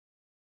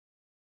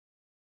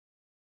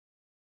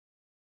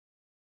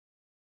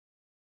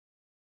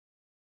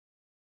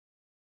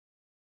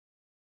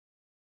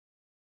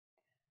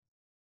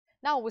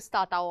Now we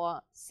start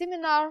our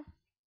seminar,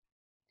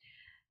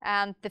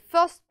 and the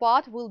first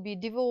part will be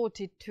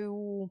devoted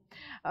to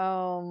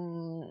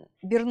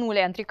Bernoulli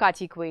and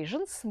Riccati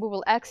equations. We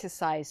will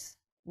exercise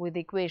with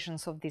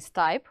equations of this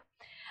type,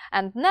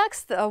 and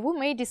next we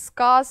may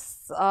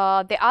discuss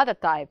the other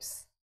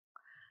types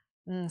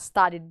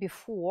studied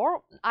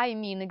before. I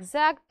mean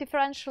exact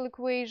differential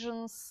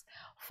equations,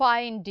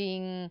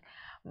 finding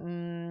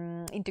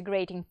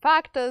integrating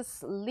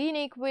factors,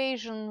 linear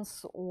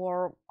equations,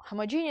 or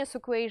homogeneous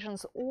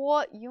equations,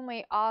 or you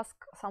may ask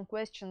some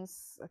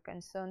questions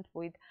concerned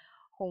with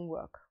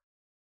homework,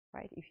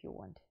 right, if you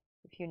want,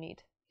 if you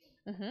need.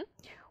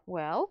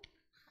 Well,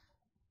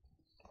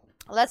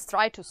 let's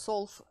try to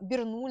solve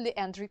Bernoulli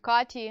and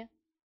Riccati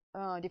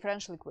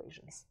differential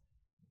equations.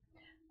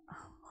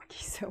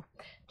 Okay, so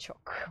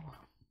chalk.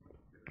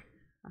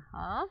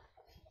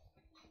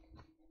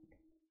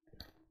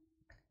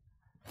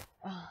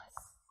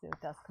 So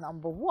task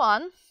number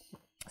 1,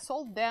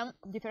 solve the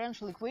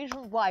differential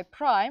equation y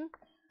prime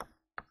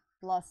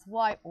plus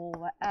y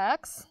over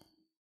x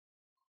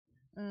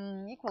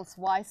equals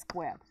y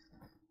squared.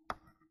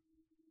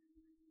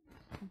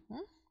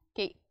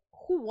 Okay,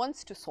 who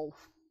wants to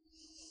solve?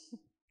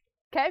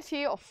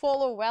 Kathy or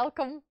follow,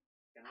 welcome.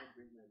 Can I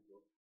bring my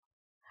book?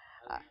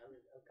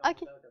 I'll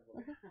Okay. without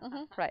a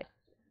book. Right.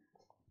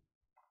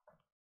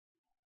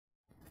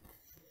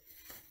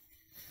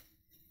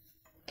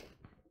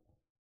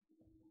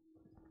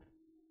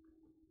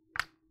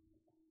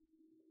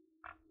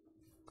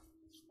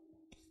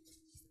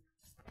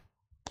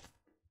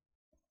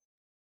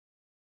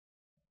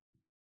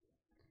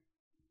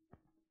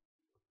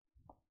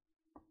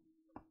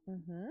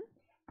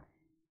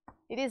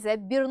 It is a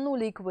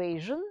Bernoulli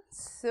equation,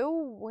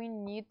 so we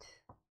need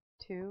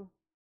to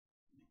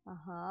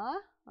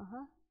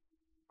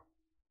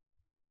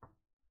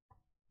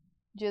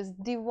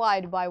just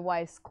divide by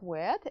y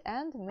squared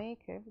and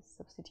make a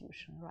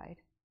substitution,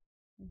 right?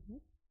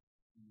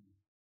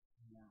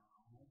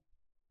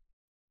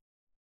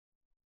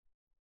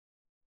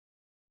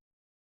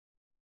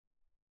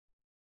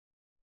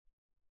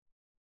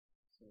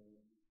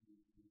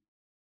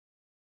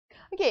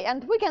 Okay,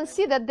 and we can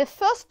see that the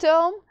first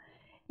term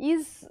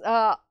is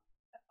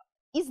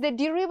the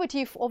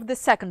derivative of the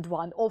second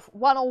one, of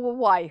 1 over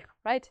y,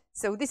 right?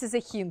 So this is a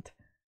hint,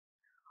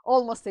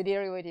 almost a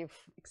derivative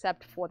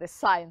except for the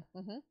sign,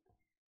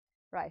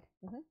 right?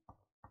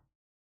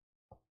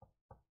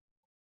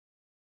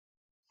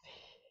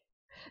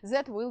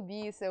 That will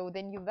be, so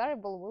the new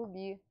variable will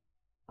be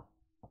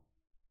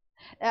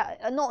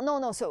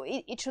no, so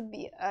it should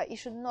be it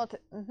should not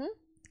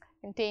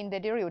contain the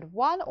derivative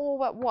 1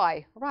 over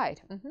y,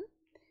 right?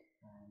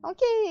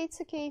 Okay,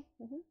 it's okay.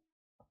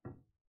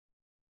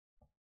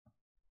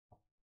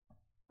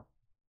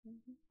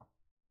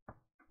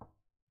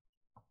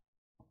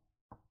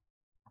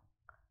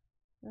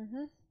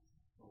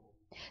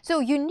 So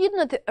you need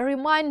not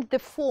remind the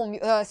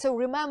formula, so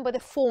remember the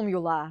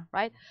formula,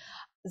 right?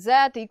 Z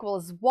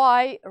equals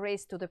y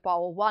raised to the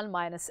power 1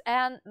 minus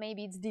n.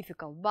 Maybe it's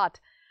difficult, but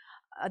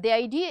the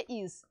idea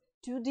is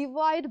to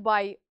divide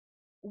by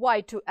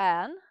y to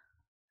n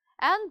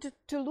and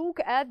to look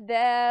at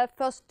the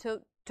first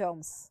two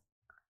terms.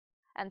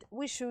 And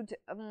we should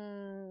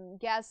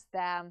guess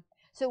the,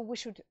 so we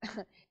should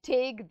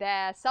take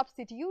the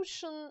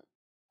substitution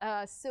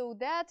so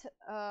that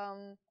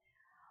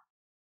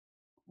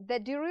the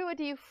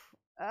derivative,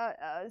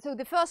 so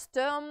the first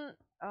term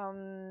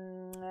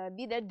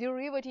be the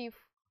derivative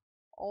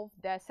of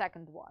the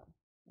second one.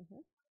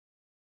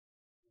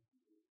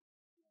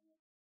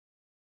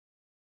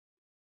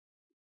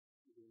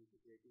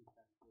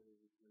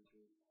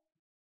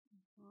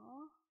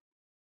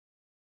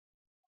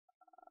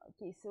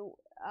 Okay, so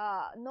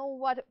know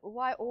what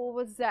y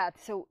over z,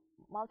 so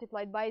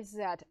multiplied by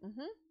z.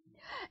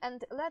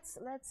 And let's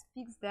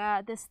fix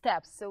the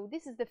steps. So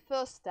this is the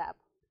first step.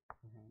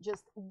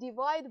 Just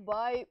divide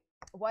by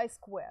y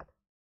squared.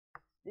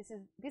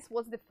 This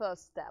was the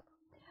first step.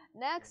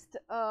 Next,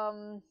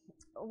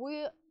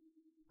 we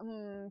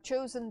have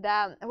chosen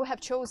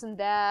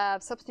the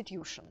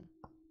substitution,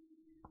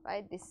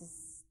 right? This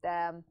is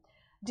the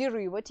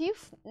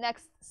derivative.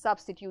 Next,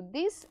 substitute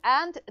this,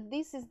 and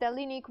this is the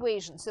linear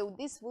equation. So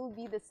this will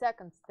be the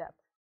second step.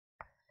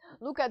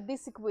 Look at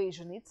this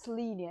equation; it's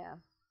linear.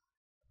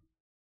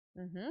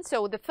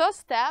 So the first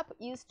step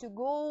is to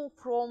go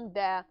from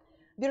the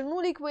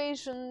Bernoulli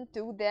equation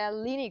to the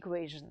linear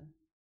equation,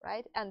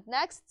 right? And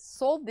next,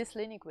 solve this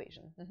linear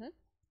equation.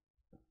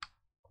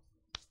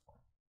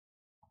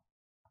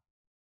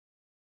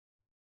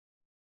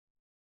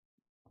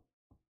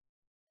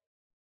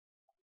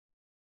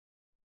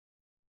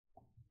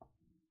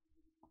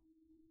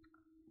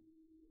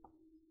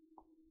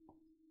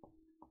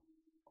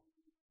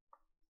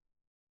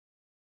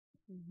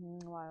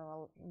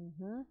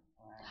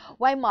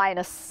 Y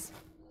minus.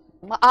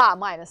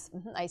 Minus.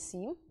 I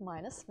see.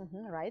 Minus.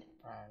 Right.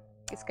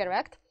 It's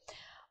correct.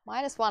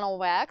 Minus 1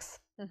 over x.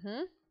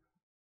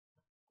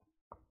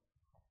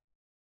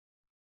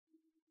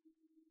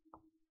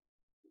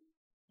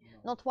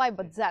 Not y,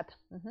 but z.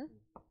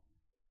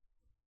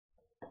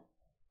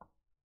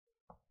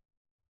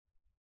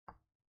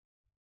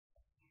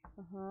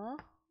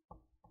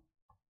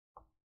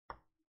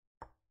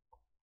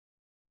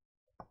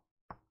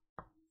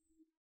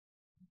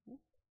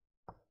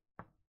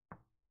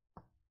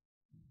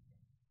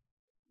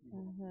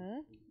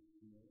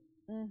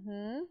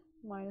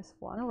 Minus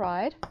 1,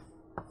 right.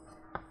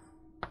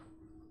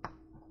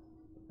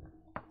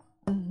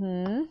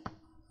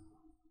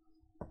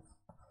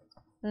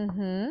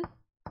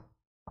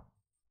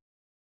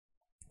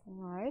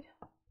 Right.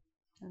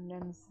 And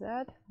then Z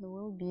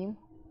will be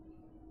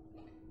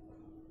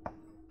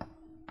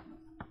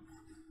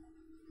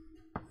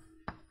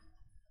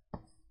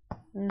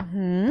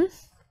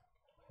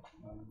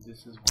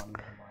This is 1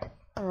 by y.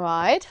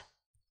 right.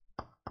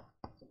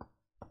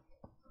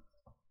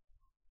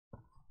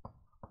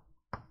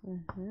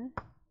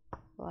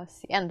 Plus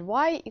C. And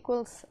y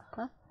equals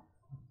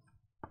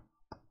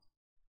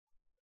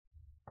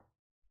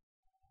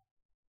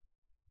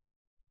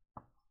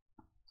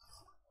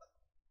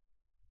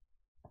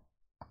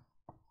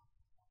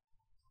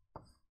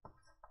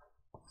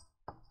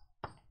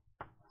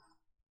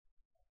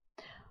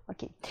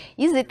okay.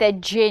 Is it a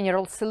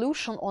general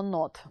solution or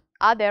not?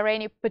 Are there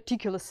any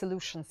particular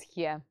solutions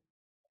here?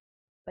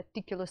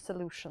 Particular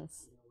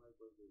solutions.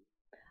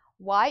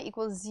 Y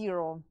equals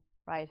 0,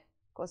 right?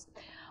 Because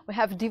we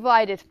have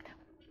divided.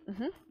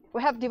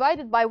 We have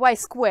divided by y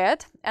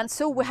squared, and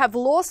so we have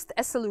lost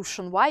a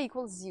solution. Y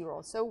equals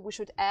 0. So we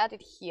should add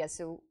it here.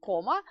 So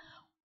comma,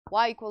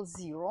 y equals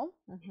 0.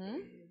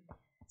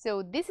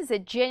 So this is a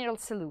general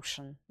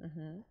solution.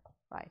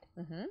 Right.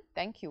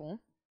 Thank you.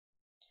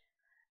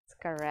 It's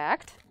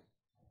correct.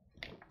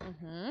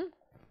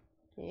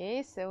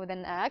 Okay, so the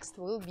next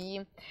will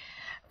be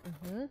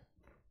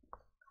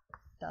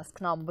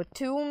task number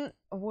 2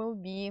 will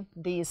be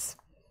this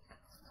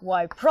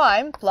y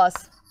prime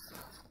plus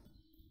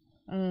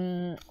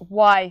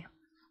y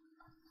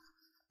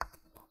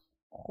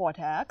hot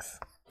x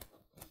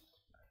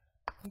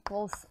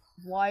equals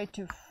y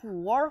to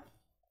 4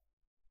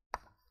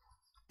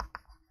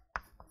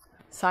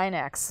 sine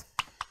x.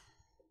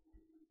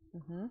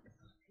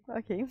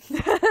 Okay.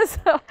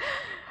 So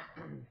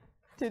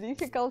too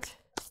difficult.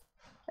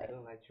 I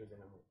don't like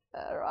trigonometry.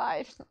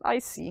 Right, I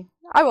see.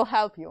 I will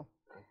help you.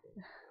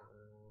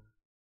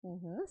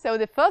 So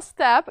the first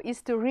step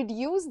is to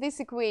reduce this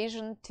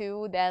equation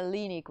to the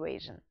linear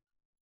equation.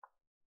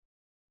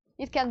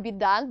 It can be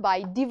done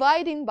by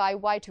dividing by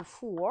y to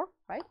 4,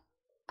 right?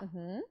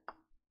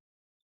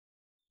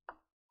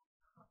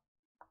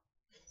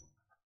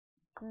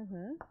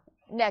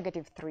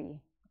 Negative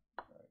 3.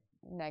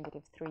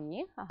 Negative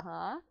 3.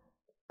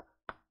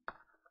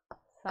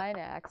 Sine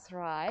x,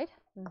 right?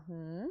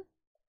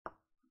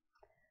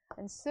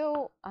 And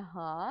so,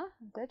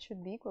 that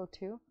should be equal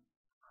to.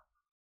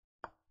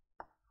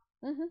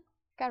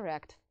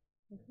 Correct.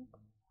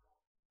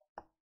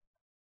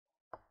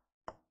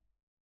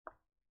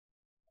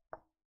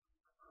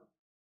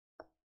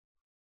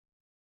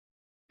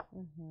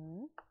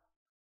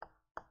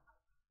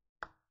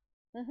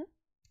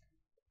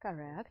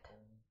 Correct.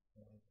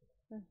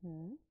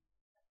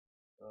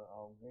 So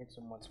I'll need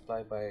to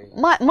multiply by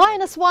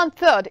minus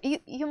 1/3.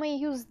 You may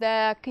use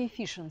the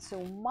coefficient.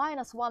 So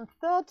minus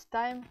 1/3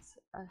 times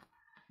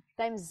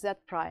z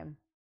prime.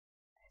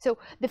 So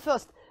the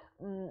first.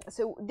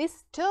 So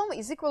this term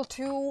is equal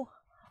to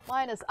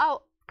minus. I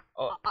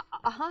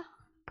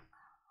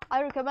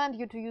recommend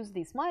you to use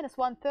this minus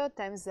 1/3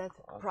 times z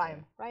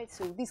prime, right?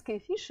 So this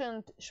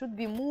coefficient should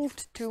be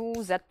moved to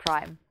z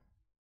prime.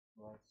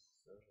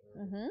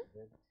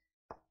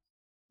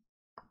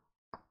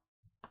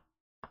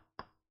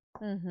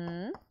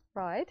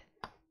 Right.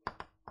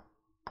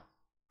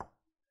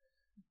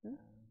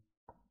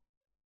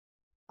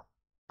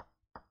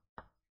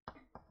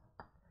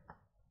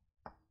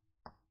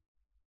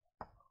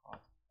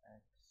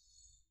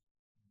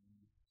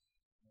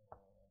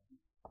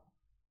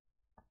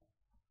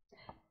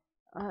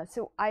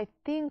 So I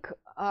think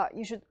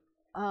you should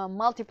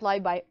multiply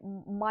by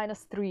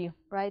minus 3,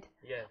 right?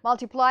 Yeah.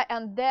 Multiply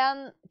and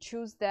then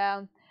choose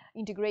the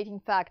integrating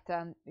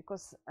factor,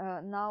 because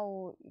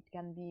now it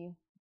can be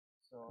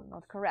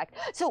not correct.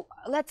 So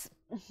let's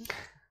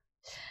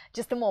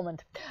just a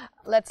moment.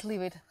 Let's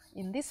leave it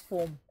in this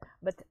form.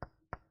 But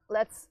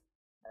let's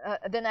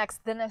the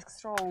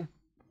next row.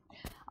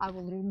 I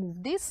will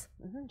remove this.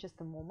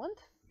 Just a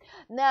moment.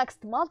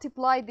 Next,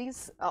 multiply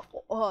this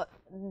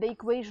the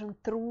equation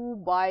through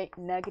by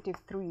negative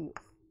 3.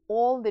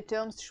 All the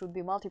terms should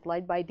be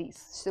multiplied by this.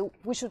 So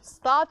we should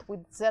start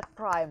with z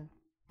prime,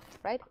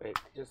 right? Wait,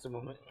 just a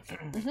moment.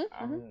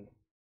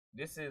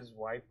 This is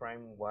y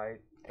prime y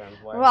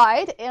times y.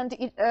 Right, and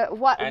it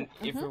what? And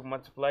if you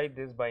multiply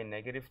this by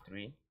negative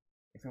 3,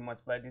 if you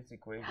multiply this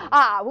equation.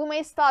 We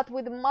may start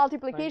with the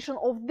multiplication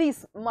of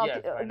this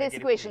this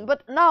equation. 3.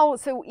 But now,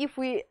 so if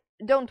we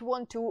don't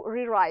want to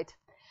rewrite,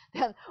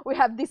 then we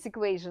have this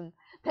equation.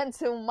 Then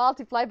so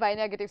multiply by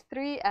negative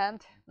 3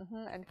 and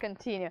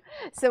continue.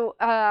 So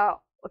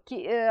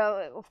okay,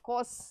 of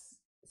course,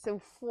 so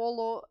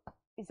follow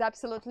is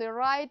absolutely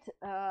right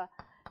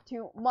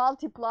to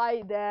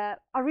multiply the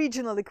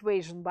original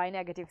equation by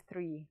negative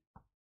 3.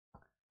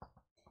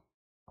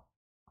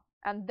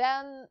 and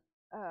then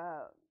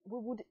we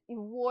would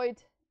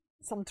avoid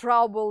some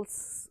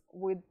troubles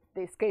with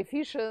these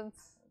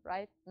coefficients,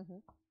 right?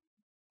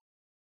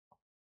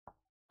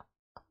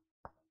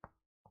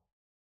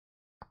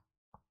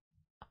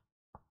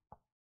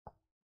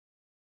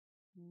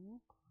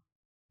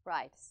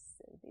 Right,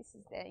 so this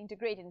is the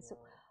integrating. So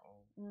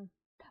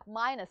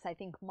minus, I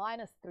think,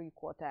 minus 3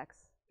 quart x.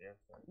 Yes.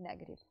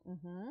 Negative.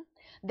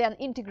 Then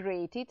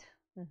integrate it.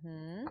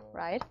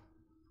 Right.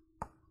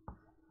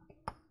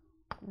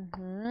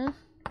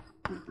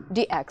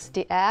 Dx,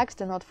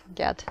 do not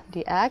forget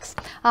dx.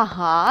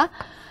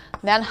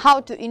 Then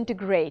how to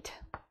integrate?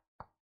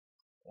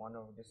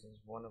 This is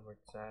 1 over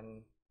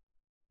 10,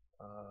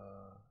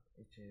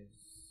 which is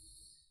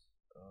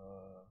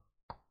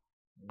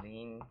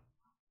ln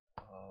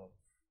of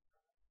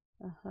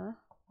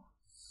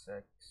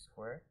sec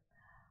squared.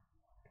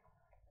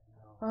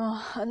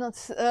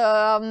 Not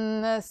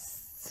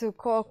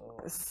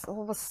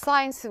over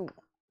sine, so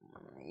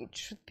it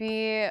should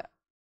be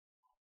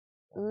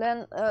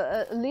ln,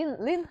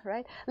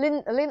 right?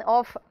 Ln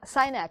of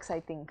sine x, I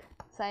think.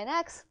 Sine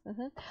x,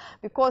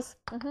 because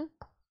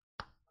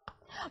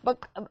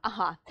but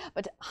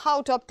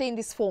how to obtain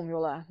this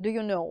formula? Do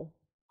you know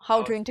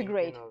how to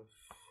integrate?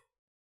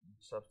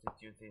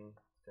 Substituting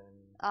 10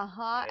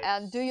 x.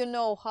 And do you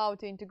know how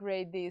to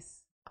integrate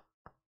this?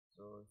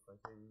 So if I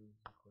say is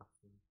equal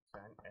to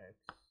 10x,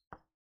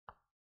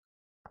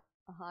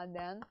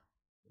 then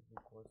is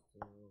equal to,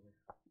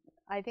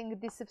 I think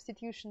this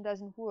substitution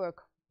doesn't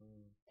work.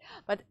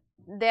 But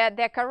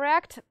the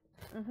correct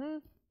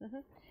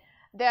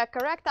the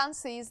correct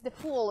answer is the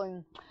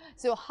following.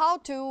 So how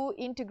to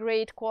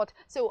integrate quad?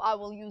 So I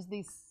will use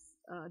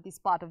this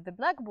part of the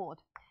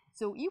blackboard.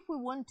 So if we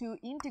want to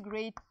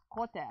integrate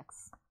cot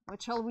x,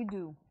 what shall we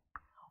do?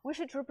 We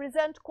should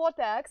represent cot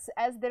x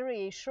as the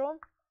ratio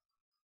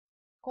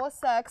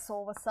cos x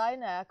over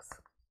sine x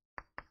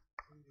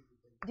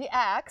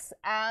dx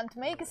and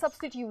make a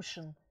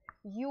substitution.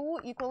 U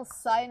equals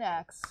sine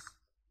x.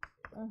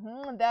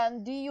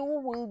 Then du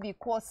will be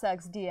cos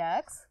x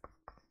dx.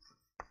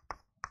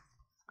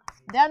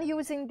 Then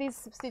using this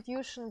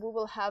substitution we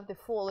will have the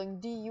following: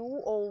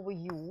 du over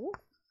u,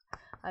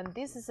 and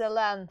this is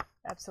ln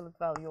absolute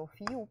value of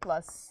u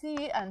plus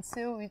c, and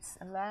so it's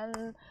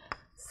ln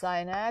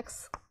sine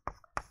x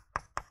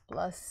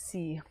plus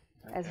c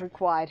as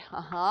required.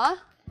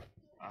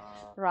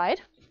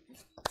 Right.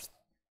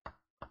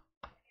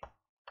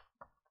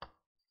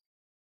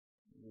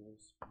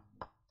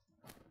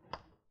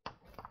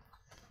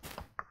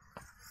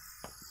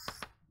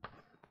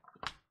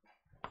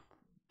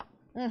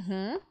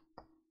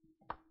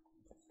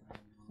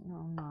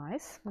 Oh,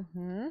 nice.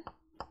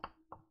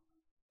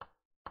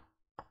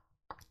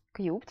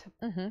 Cubed.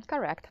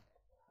 Correct.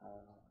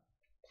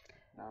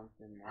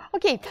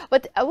 Okay,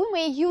 but we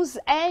may use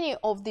any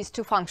of these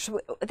two functions.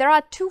 There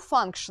are two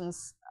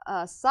functions,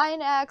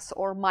 sine x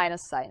or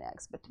minus sine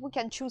x, but we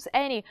can choose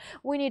any.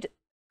 We need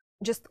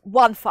just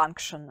one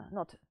function,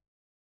 not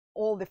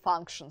all the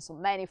functions or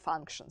many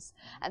functions,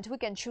 and we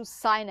can choose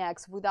sine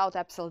x without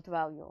absolute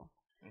value.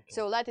 Okay.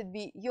 So let it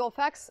be u of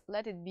x,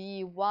 let it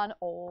be 1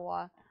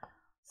 over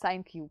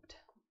sine cubed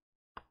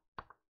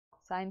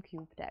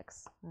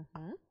x.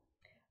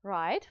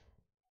 Right.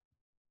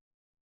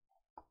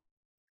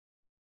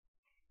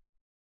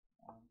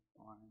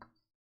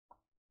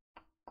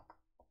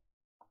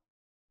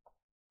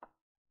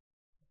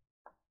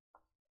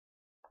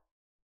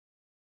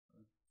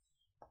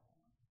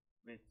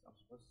 Wait, I'm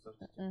supposed to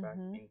substitute back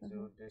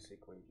into this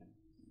equation.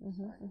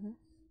 So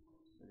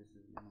this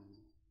is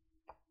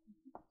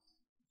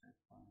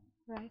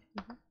right.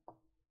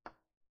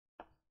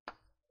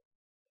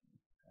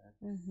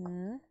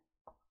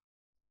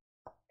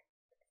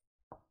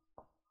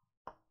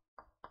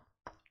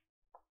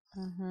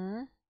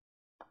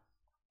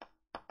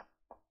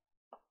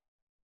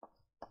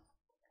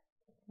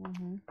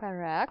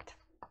 Correct.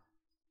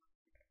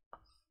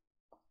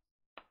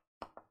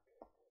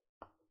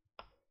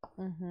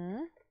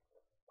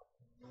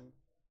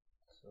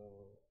 So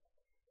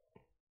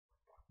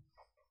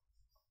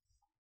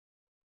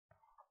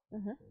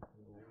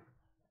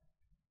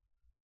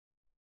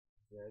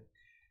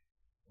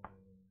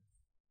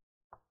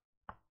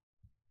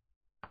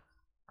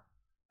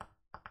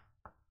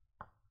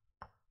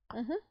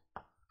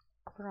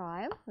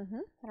Prime.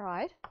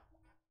 Right.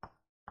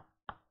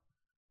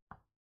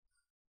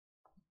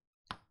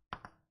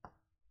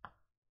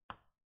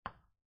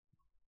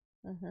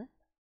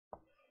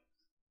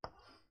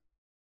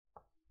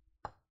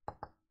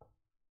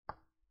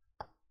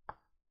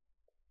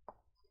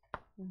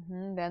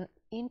 Then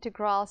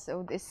integral.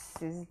 So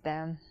this is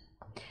the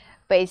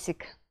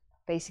basic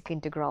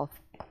integral.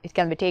 It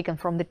can be taken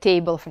from the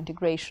table of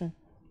integration.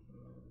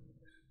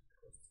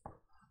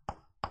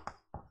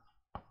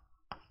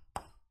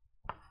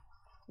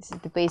 This is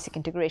the basic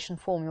integration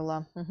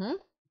formula.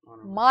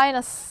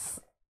 Minus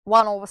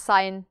 1 over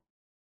sine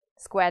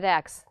squared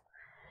x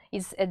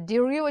is a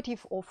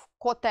derivative of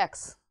cot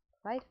x,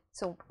 right?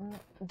 So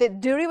the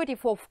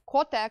derivative of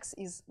cot x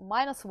is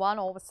minus 1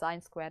 over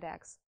sine squared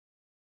x.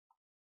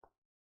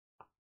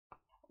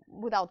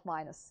 without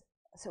minus.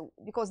 So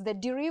because the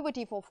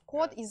derivative of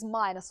cot is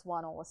minus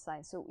 1 over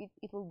sine, so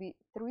it will be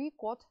 3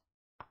 cot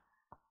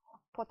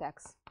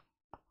x.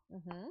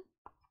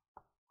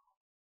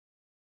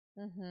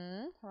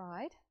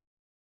 Right.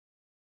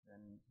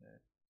 Then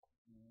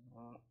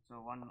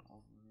so 1 over.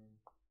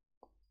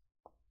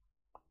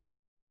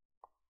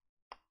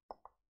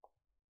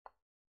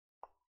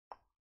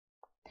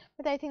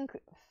 But I think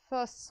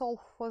first solve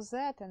for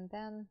that and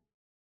then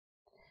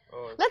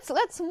Oh,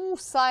 let's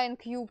move sine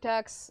cubed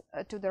x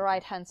to the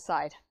right hand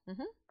side.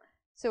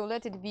 So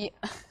let it be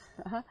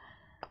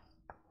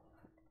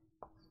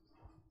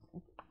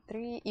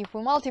 3. If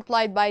we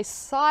multiply it by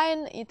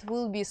sine, it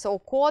will be so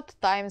cot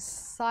times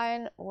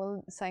sine,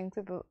 well, sine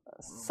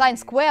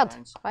squared,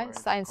 right?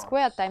 Sine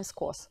squared times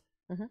cos.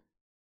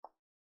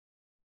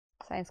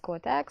 Sine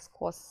squared x,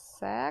 cos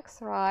x,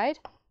 right?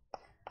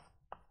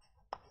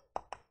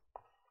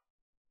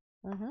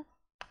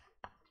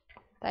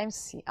 Times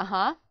c.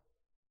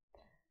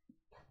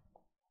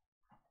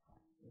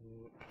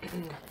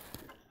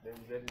 Then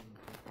that is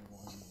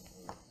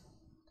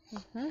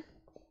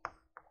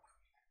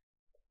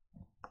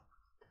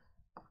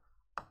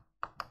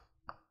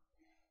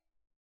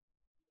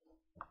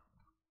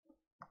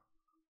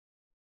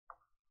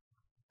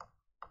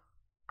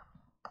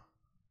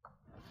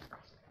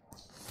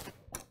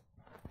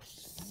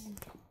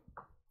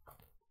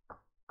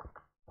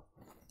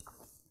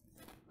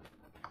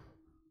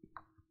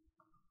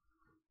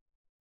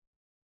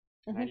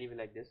Can I leave it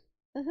like this?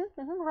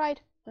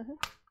 Right.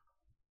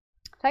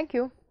 Thank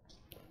you.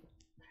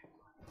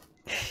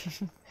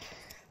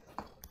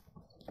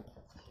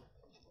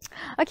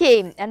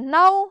 Okay, and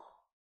now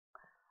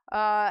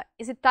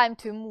is it time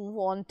to move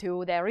on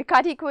to the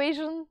Riccati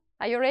equation?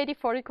 Are you ready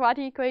for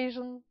Riccati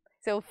equation?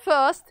 So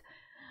first,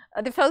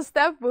 the first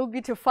step will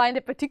be to find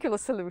a particular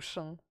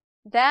solution.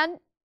 Then,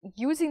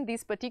 using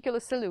this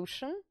particular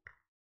solution,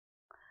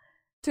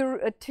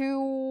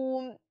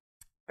 to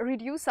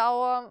reduce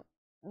our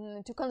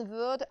to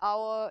convert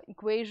our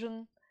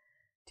equation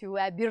to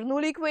a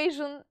Bernoulli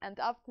equation, and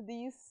after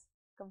this,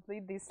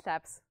 complete these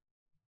steps.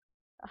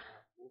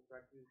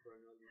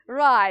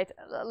 Right,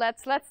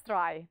 let's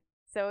try.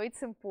 So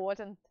it's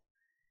important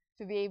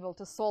to be able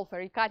to solve a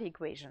Riccati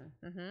equation.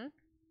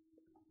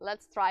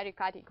 Let's try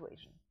Riccati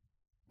equation.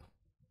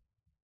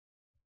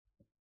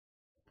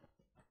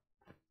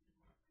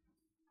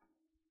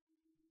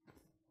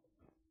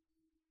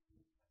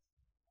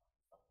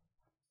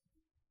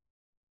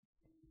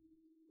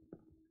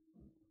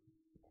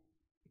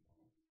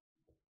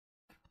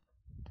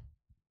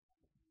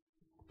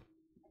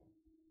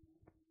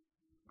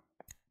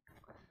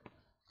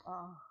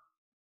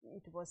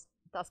 It was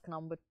task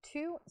number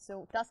 2,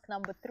 so task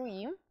number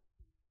 3,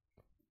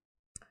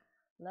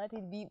 let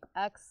it be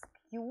x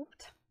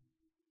cubed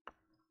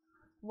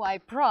y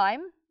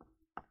prime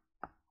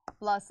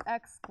plus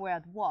x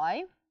squared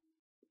y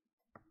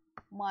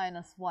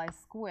minus y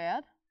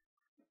squared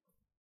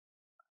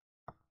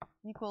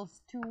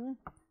equals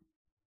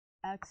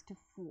 2x to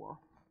 4.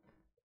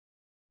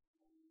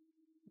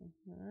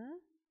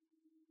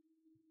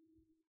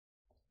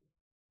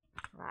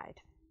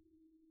 Right.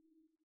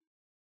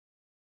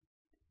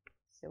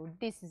 So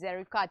this is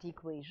a Riccati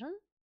equation.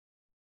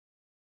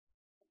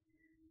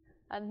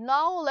 And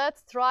now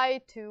let's try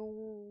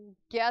to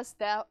guess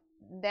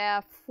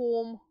the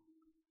form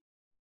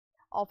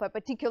of a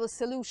particular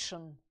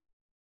solution.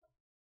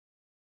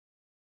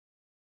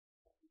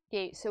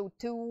 Okay, so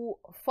to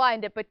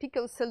find a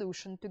particular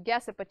solution, to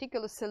guess a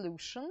particular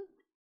solution,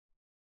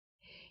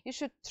 you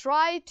should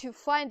try to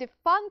find a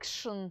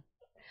function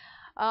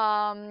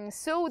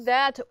so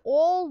that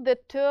all the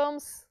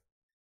terms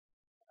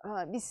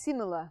be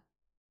similar.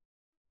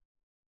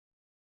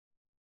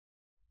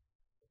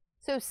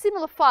 So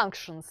similar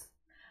functions,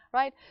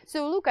 right?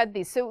 So look at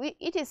this. So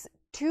it is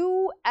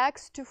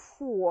 2x to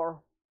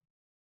 4.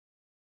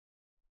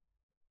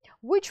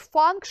 Which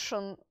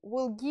function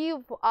will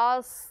give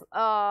us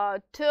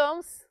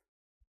terms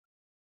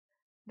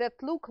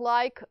that look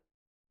like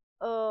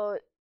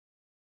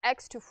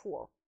x to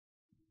 4?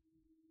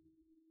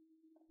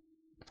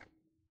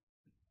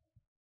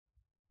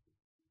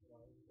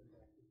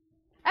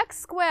 X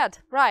squared,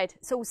 right.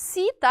 So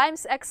c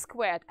times x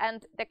squared,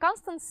 and the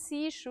constant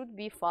c should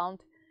be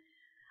found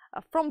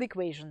from the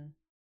equation,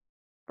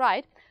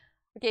 right?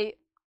 Okay,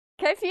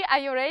 Kathy, are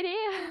you ready?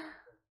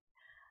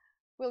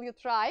 Will you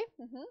try?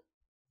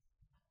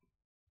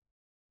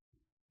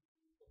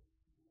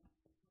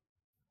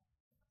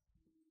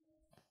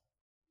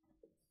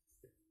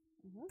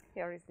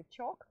 Here is the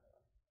chalk.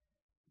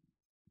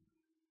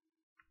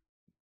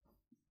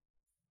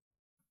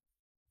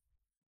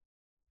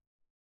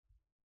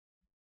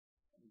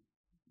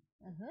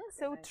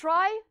 So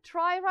try,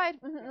 right.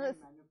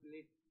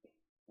 Manipulate.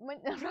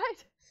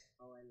 Right.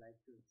 How I like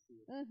to see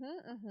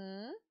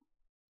it.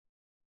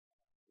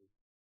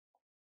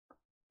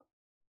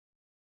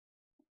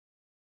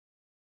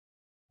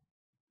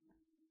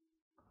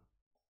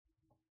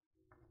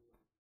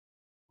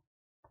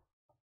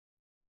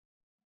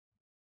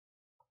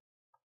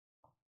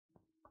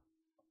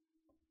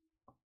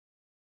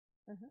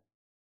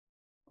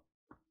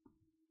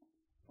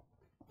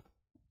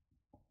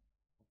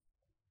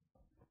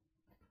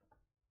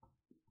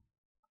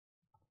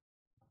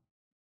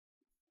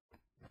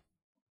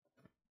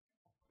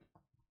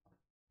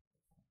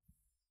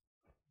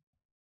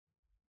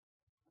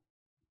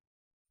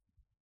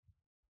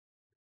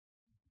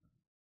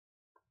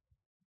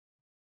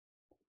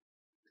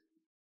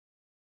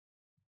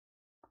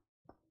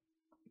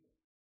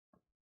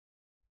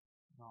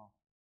 No,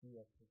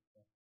 yes,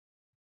 yes.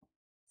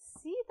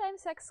 C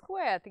times x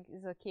squared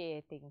is okay,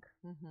 I think.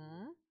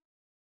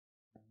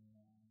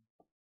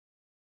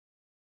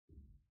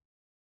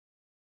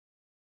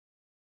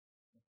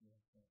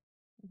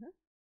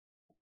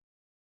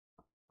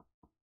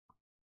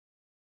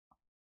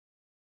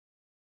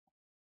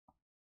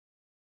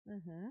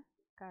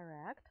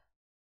 Correct.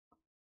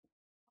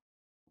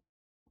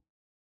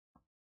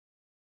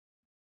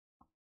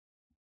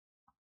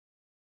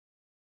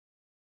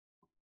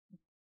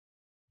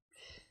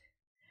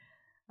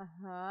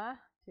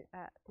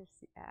 To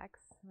see x,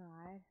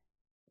 right?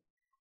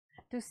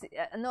 To see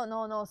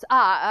no.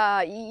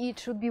 It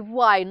should be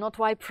y, not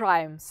y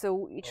prime.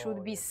 So it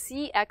should be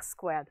cx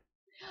squared.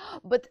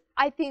 But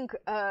I think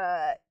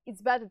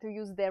it's better to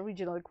use the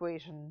original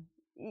equation.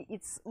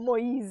 It's more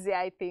easy,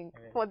 I think,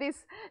 for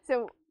this.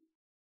 So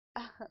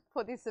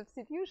for this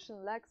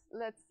substitution,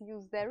 let's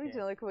use the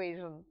original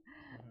equation,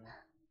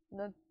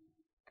 not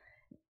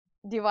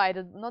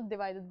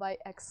divided by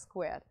x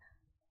squared.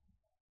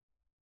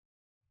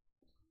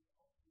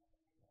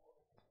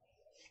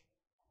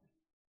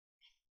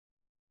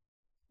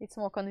 It's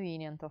more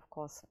convenient, of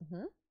course.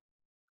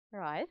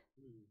 Right.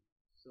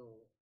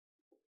 So.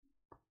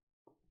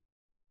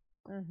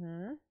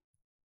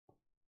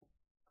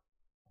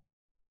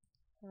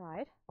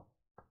 Right.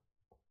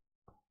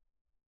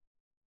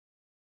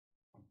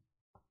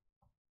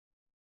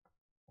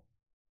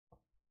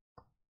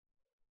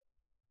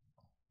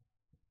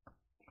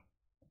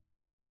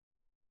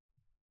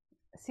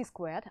 C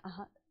squared.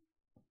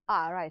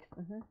 Right.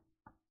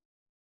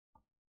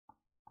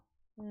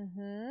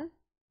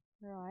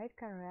 Right,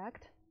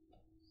 correct.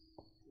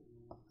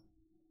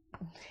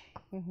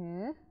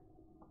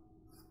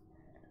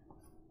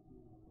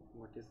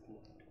 What is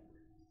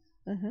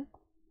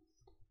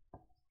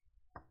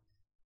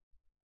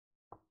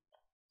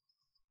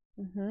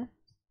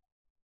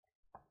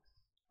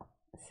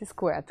C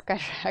squared,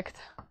 correct.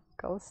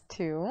 Goes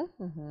to.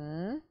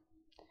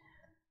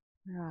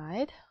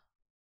 Right.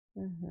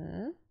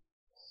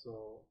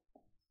 So.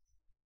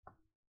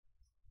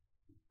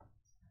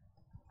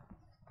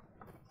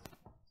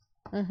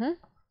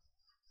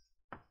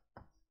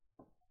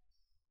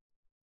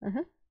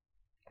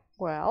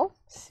 Well,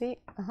 see.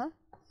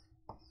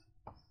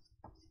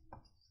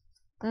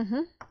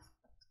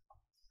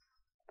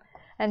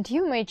 And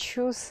you may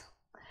choose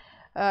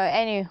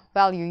any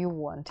value you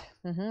want,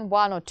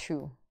 1 or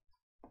 2.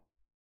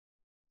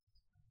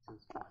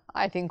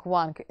 I think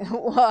 1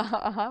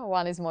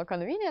 is more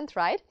convenient,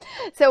 right?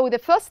 So the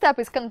first step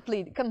is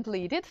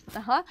completed.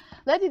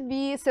 Let it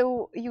be,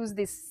 so use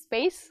this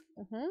space.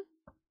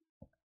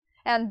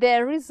 And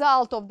the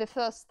result of the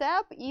first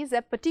step is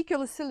a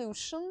particular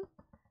solution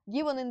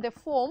given in the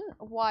form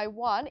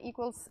y1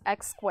 equals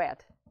x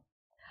squared.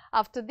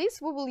 After this,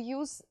 we will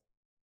use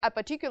a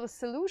particular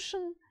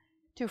solution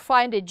to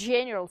find a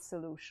general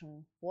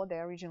solution for the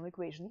original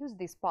equation. Use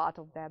this part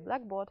of the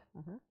blackboard.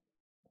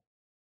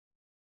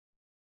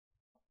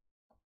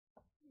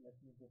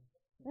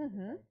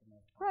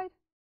 Right.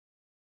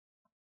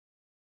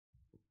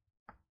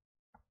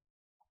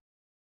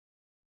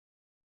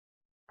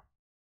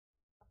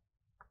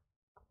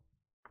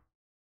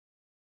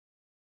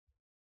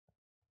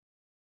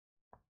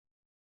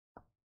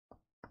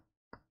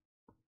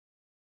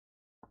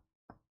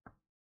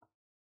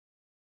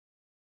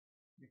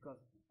 Because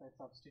if I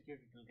substitute,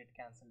 it will get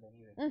cancelled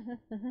anyway.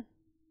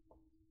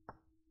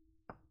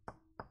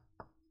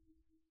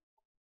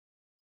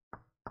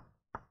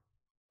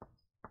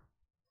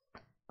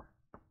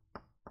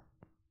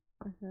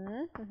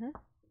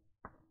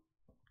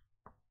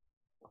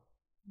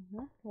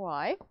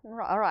 Why? All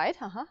right. Right.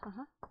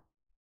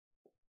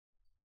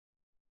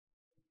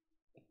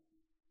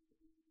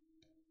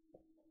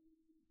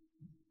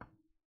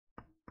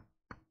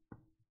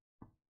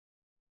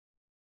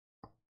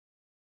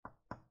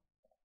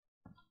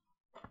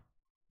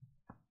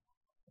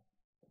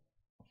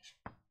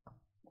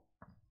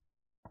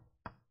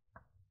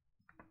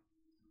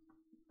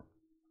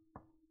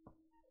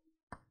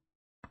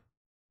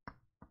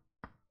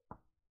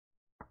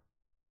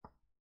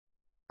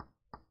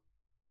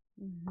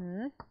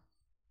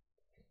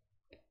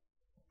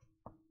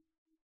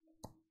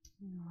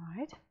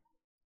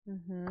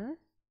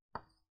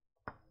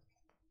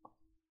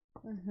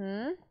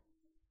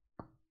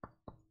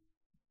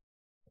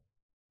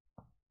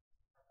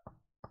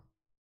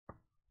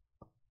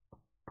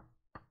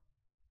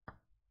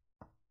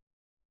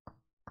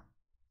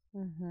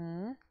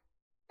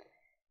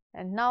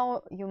 And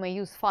now you may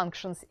use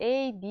functions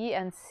a, b,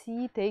 and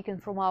c taken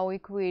from our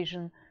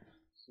equation.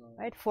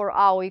 Right? For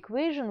our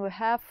equation, we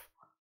have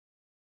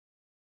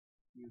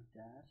u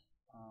dash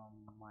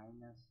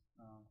minus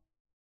a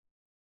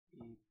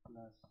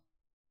plus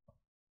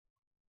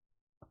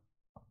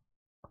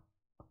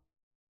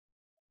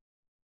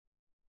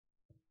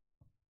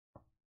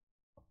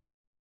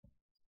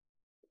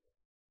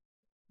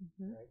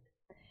right.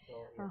 So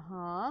yes.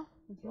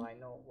 So I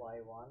know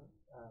y1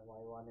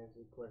 is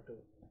equal to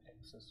x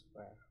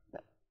square.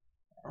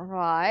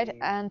 Right,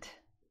 and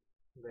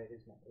where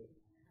is my a?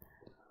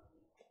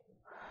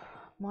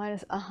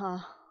 Minus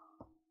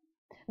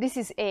this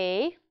is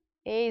a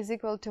is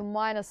equal to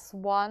minus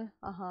 1.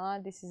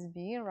 This is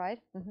b,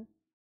 right?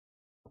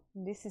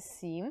 This is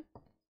c.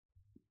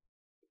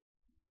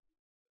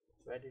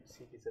 Where did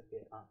c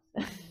disappear?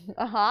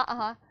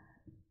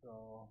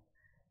 So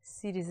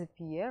c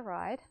disappear,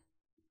 right?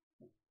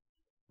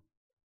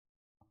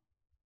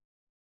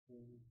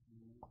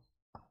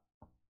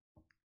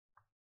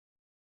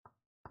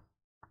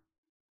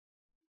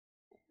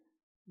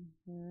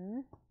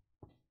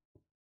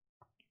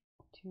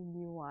 To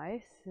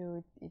dy,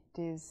 so it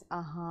is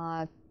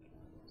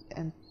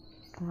and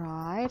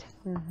right,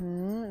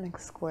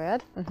 x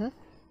squared.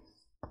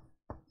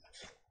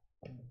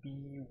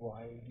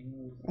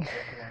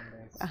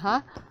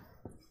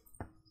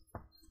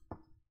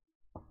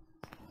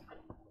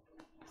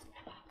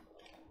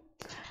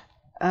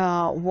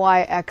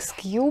 by yx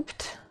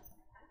cubed.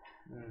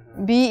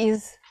 B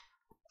is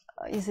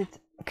it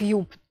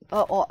cubed?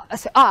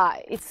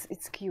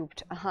 It's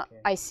cubed.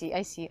 Okay. I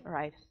see,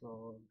 right.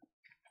 So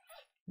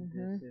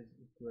this is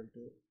equal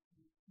to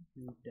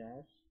u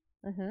dash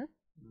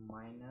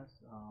minus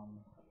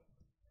 1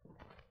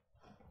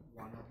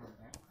 over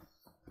x.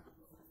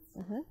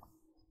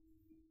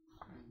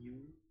 U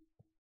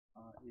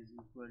is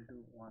equal to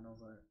 1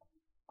 over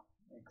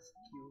x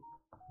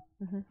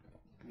cubed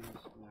u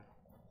square.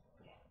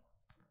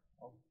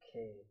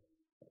 Okay,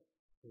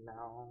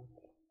 now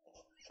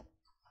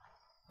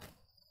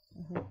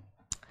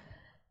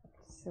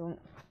so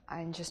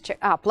I just check.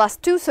 Plus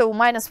 2, so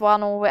minus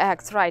 1 over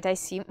x, right? I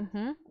see.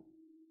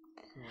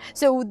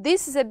 So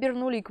this is a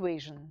Bernoulli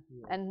equation,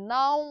 and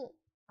now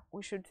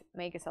we should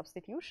make a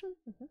substitution.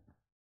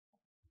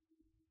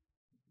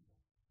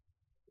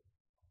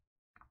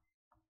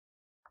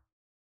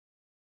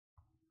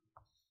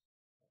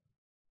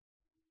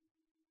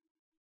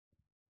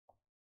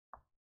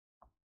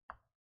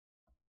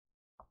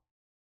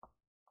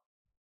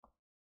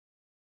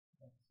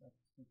 let's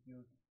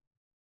substitute.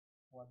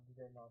 What did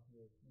I not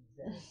use?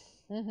 Z.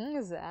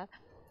 Z.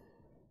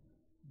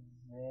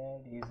 Z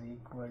is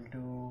equal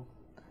to,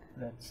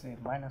 let's say,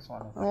 minus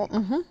 1 over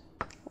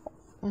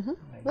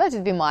Right. Let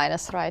it be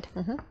minus, right?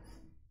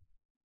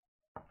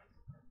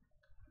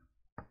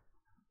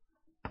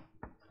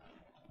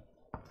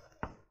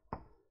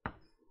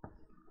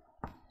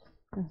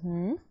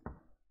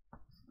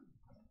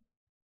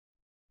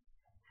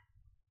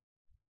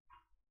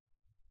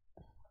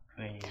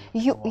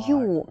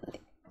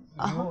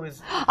 U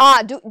is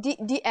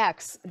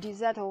dx,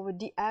 dz over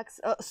dx.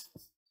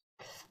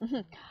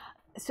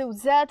 So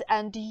z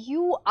and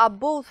u are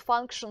both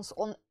functions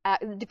on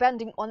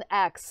depending on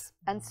x,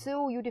 and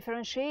so you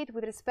differentiate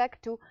with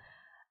respect to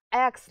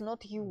x,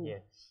 not u.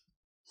 Yes.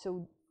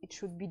 So it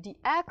should be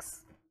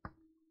dx.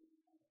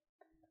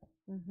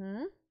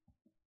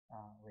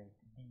 Wait,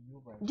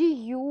 du by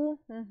Du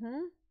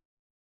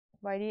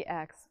by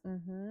dx.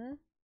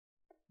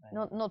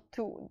 Not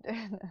 2.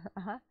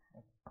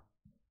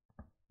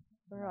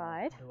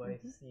 Right. Do I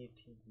see it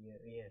here?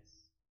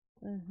 Yes.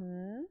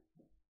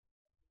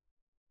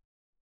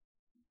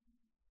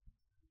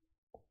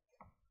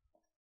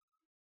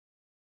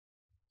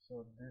 So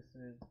this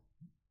is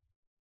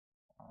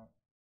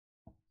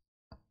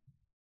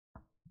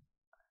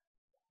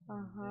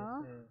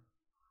this is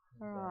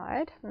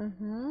right.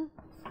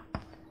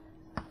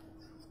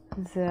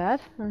 Z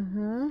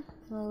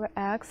over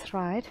x,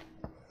 right.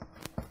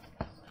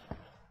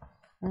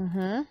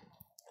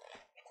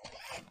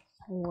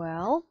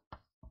 Well,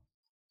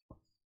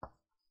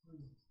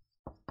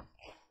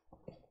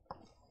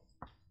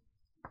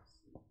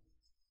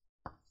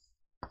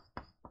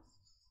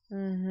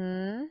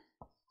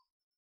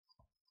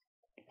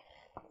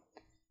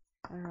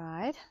 all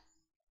right.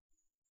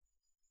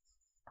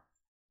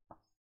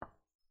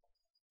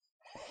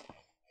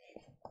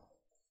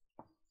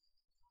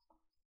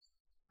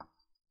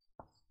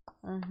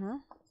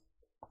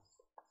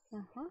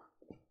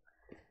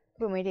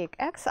 We may take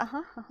x.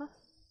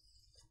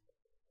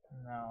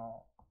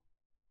 now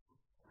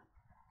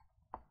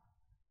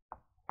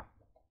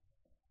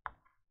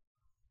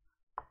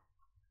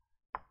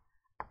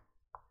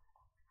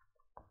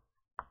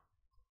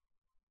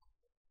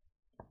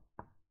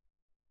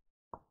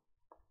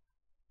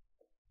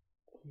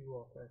q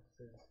of x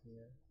is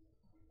here.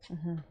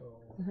 So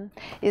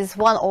Is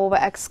 1 over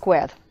x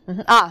squared.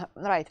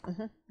 Right.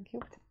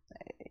 Cubed.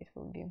 It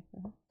will be.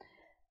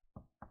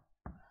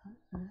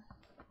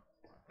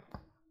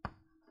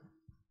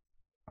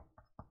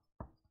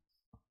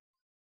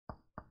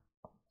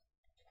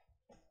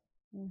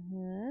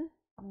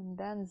 And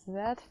then z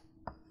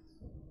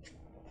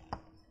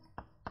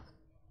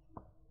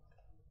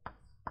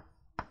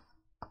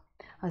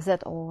z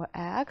over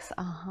x,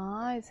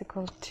 is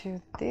equal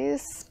to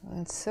this,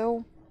 and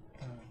so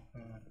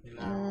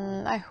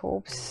I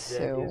hope z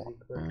so. is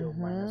equal to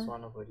minus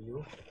 1 over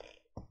u.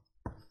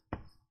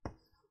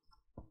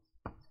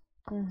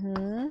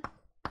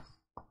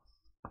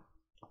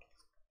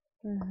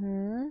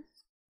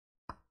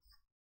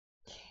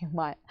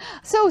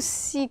 So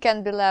C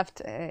can be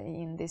left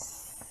in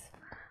this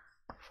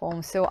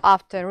form. So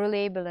after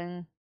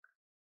relabeling,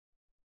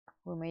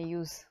 we may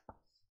use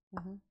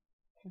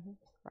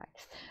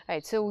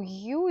right. So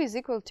U is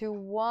equal to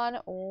 1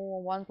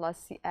 over 1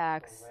 plus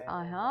Cx.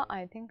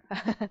 I think.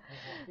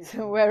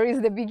 So where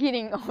is the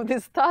beginning of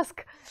this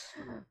task?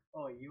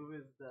 Oh, U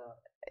is the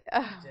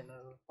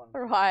general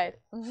function. Right.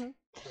 So,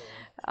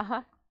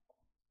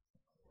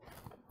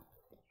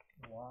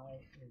 y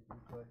is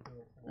equal to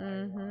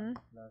y1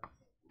 plus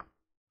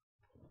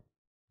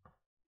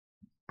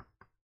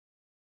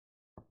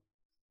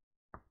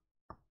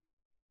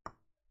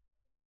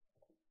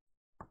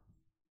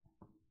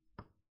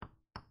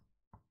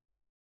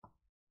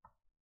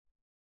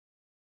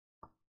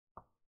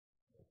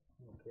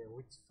okay,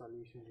 which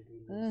solution did we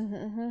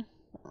use?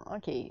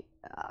 Okay,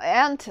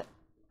 and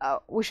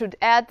we should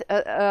add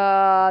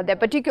the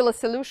particular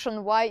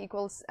solution y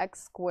equals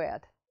x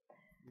squared.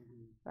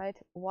 Right?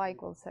 Y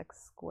equals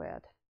x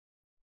squared.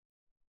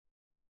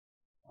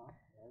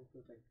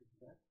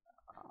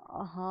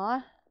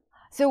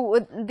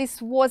 So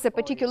this was a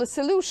particular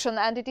solution,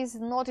 and it is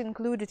not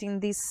included in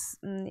this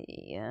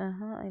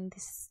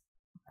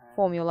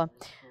formula.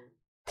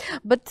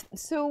 But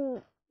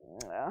so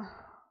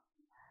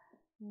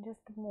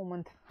just a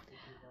moment.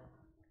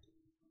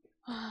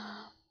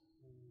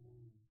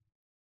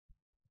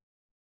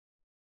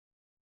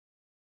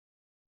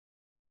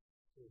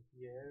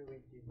 Here we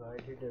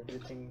divided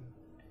everything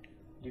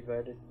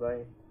divided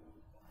by.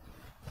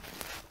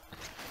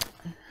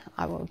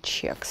 I will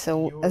check.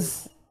 So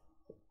as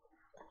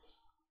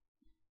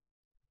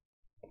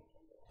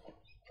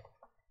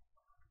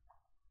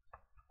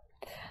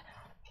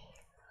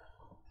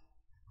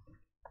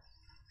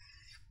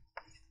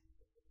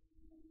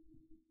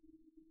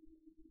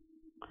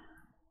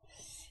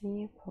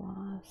C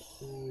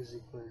plus U is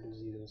equal to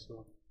 0,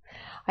 so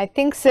I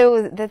think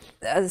so. That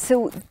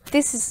so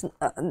this is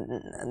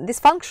this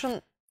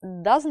function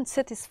doesn't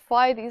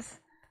satisfy this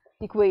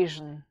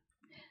equation.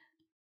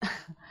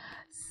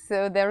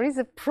 So there is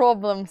a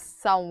problem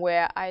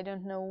somewhere. I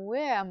don't know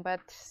where,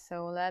 but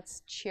so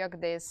let's check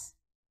this.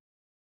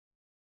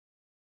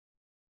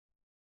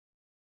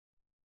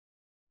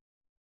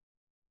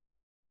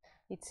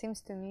 It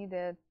seems to me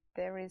that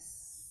there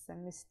is a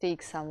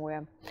mistake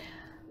somewhere.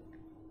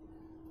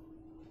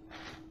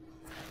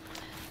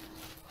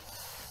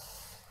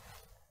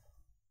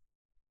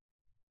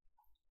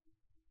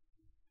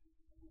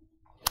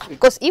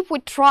 Because if we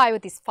try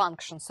with this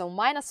function, so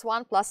minus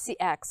 1 plus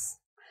Cx,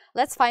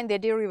 let's find the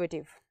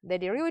derivative. The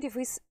derivative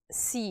is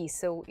C,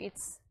 so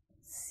it's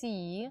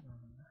C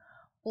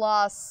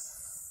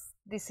plus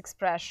this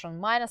expression,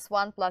 minus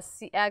 1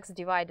 plus Cx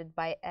divided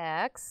by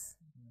x.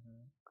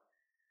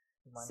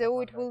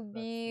 So it will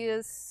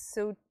be,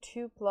 so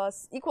 2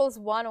 plus equals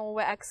 1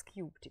 over x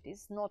cubed. It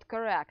is not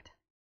correct.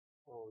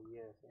 Oh,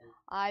 yes.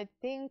 I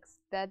think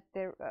that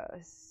there,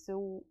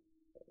 so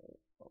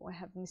I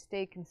have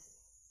mistaken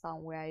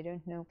somewhere, I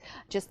don't know.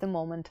 Just a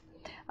moment.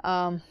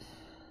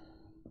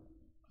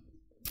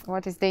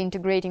 What is the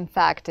integrating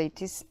factor?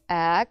 It is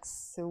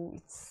x, so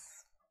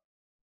it's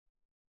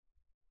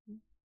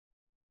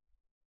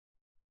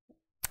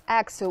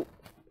x, so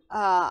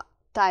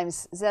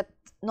times z,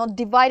 not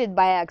divided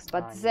by x,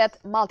 but z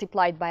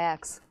multiplied by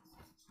x.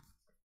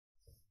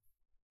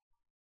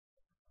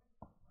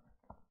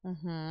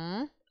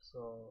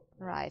 So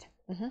right.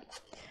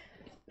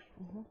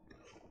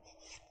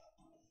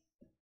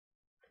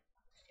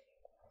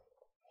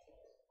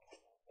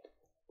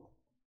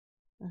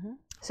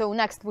 So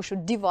next we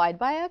should divide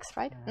by x,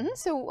 right?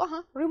 So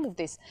remove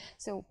this.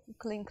 So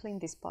clean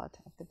this part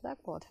of the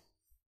blackboard.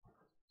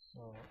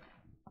 So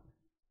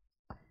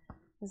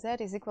z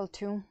is equal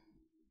to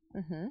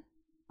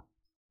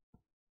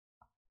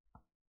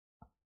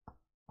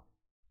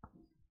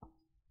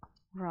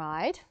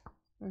right.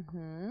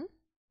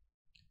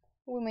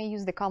 We may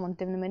use the common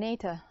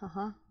denominator.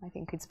 I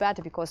think it's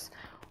better because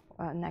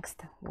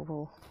next we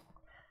will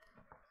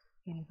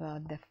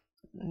invert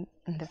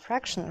the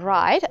fraction,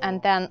 right?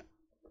 And then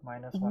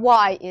minus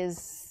y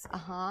is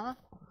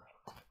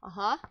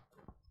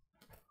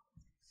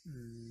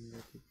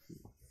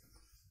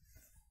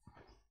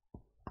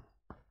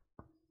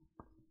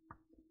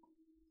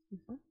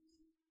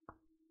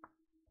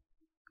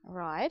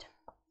right.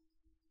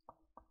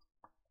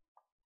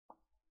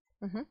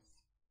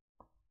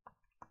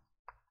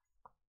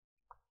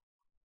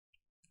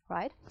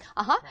 Right.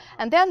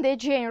 And then the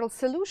general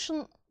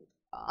solution,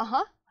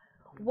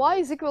 y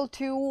is equal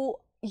to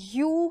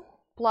u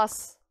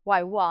plus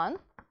y1.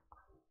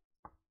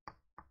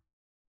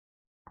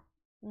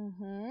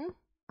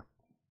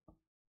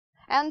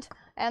 And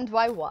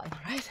y1,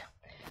 right?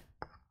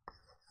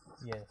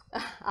 Yes.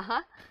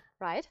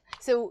 right?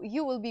 So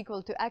u will be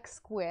equal to x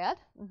squared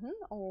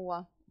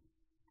over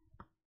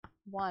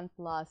 1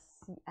 plus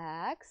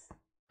cx.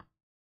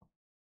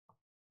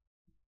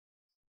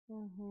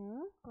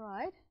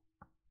 Right.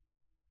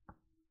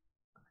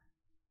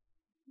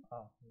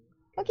 Oh.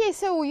 Okay,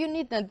 so you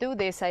need not do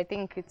this. I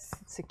think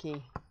it's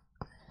okay.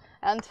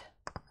 And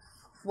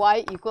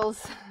y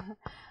equals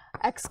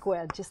x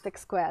squared, just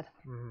x squared.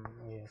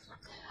 Yes.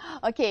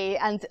 Okay,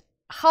 and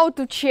how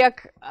to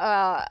check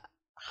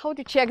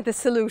the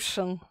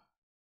solution?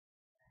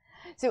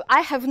 So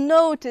I have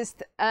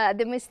noticed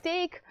the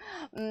mistake.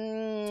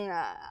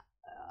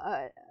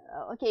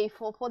 Okay,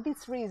 for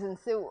this reason.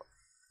 So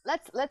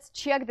let's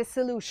check the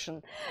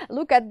solution.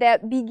 Look at the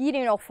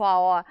beginning of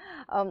our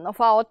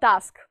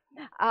task.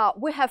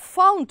 We have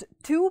found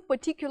two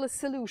particular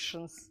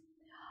solutions.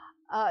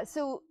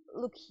 So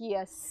look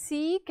here,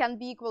 c can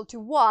be equal to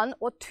 1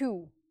 or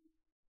 2,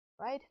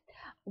 right?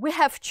 We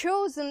have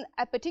chosen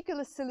a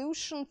particular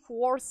solution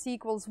for c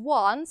equals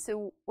 1,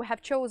 so we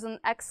have chosen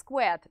x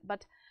squared,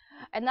 but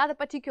another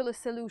particular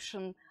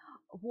solution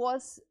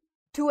was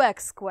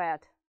 2x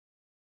squared.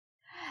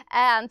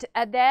 And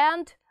at the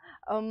end,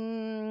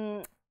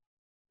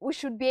 we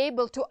should be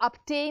able to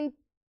obtain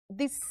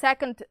this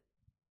second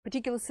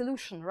particular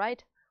solution,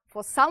 right?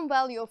 For some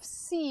value of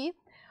c,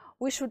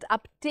 we should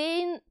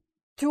obtain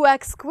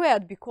 2x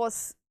squared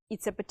because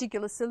it's a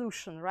particular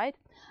solution, right?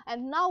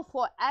 And now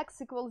for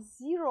x equals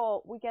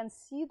 0, we can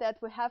see that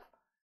we have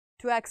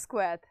 2x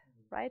squared,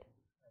 right?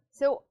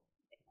 So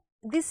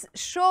this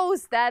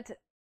shows that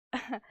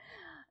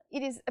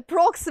it is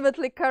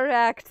approximately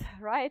correct,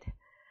 right?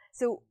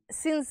 So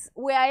since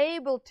we are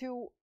able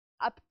to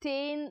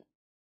obtain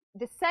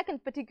the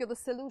second particular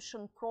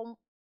solution from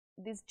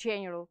this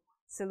general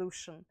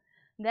solution,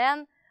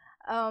 then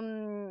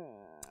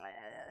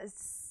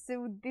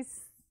so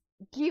this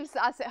gives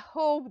us a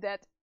hope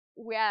that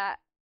we are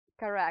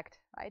correct,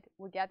 right?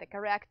 We get the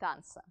correct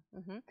answer.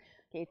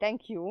 Okay,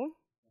 thank you.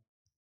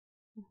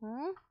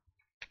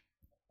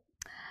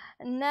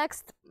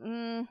 Next,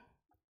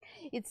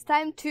 it's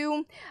time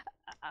to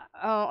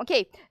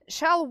okay,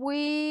 shall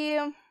we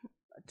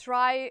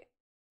try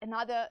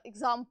another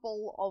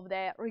example of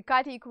the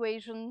Riccati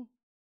equation,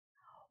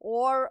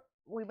 or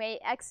we may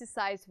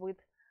exercise with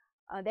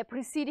the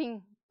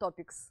preceding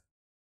topics?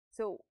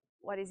 So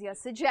what is your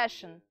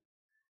suggestion?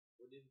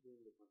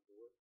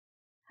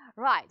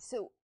 Right,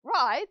 so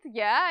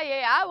yeah,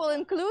 I will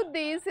include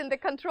these in the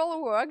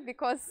control work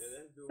because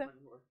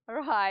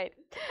right.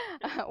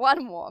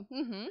 One more.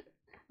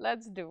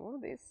 Let's do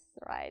this,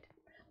 right?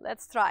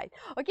 Let's try.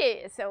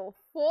 Okay, so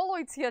follow,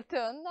 it's your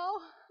turn now.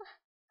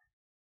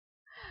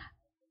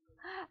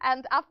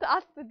 And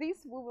after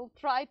this, we will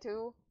try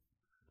to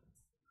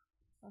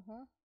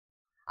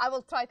I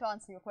will try to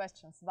answer your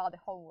questions about the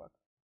homework.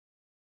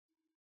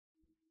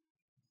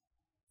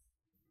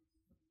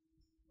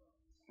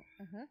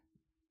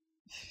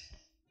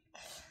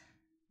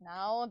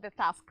 Now the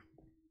task.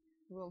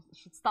 We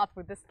should start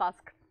with this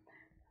task.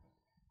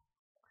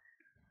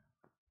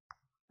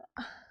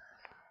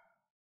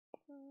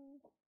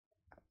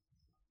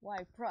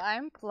 Y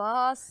prime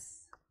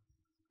plus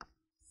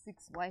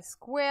 6y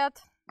squared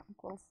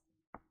equals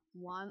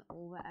 1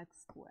 over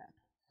x squared.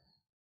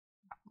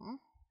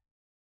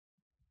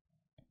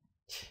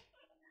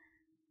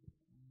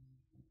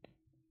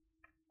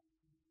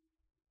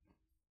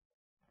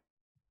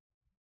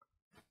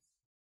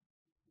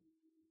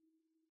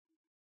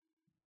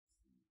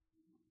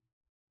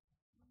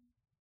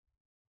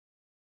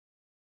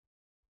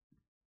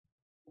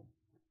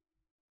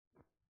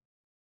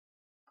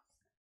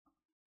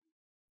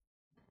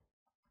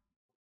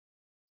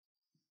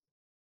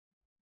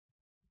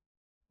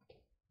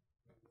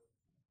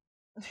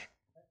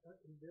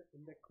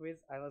 In the quiz,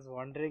 I was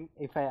wondering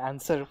if I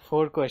answer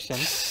 4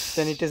 questions,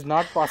 then it is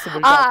not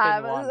possible to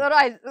obtain 1.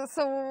 Right.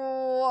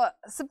 So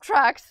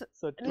subtract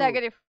So 2.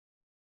 negative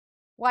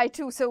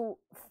y2. So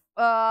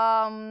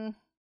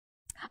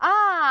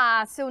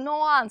so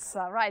no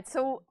answer. Right.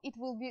 So it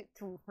will be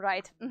 2.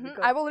 Right.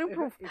 I will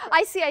improve.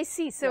 I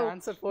see. So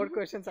answer 4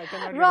 questions, I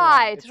cannot.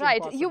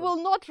 Right. You will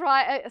not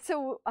try.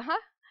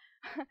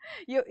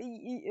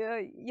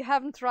 You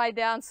haven't tried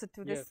the answer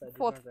to this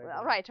fourth.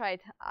 Right.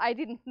 I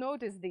didn't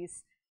notice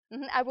this.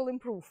 I will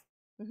improve.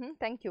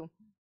 Thank you.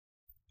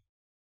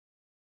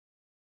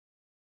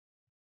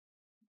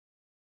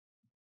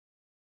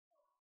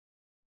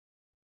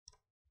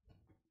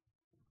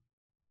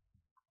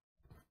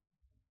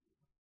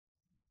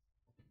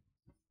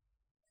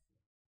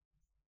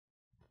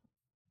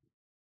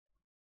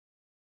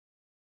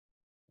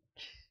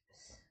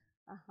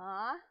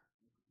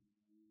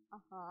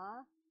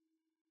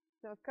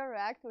 So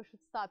correct, we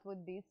should start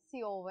with this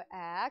c over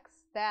x,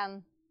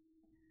 then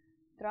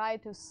try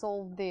to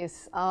solve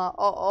this.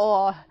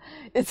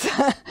 It's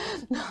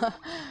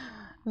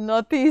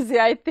not easy,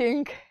 I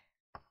think.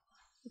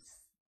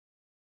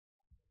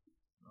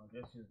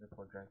 Just use the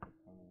quadratic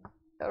formula.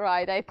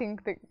 Right, I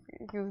think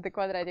use the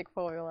quadratic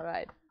formula,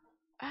 right.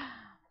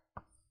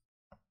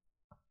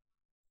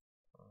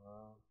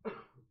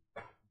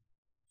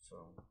 So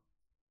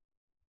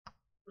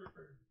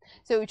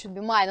So it should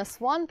be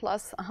 -1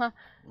 plus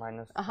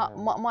minus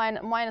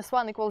minus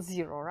 1 equals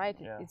 0, right?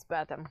 Yeah. It's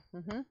better.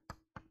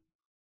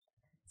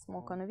 It's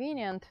more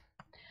convenient.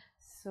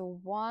 So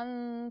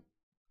 1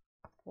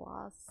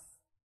 plus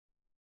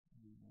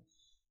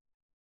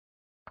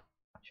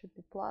should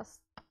be plus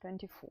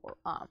 24.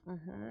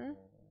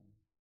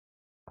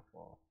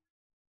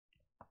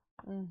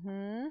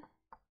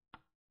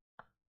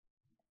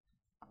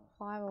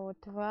 5 over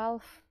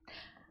 12.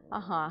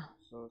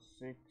 So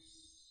 6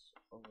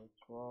 over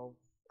 12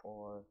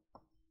 or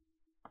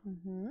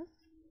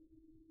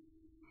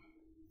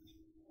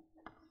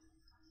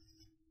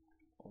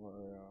over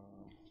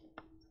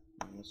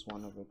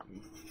 -1 over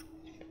 3.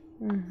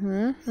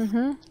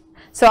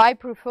 So I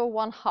prefer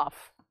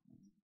 1/2.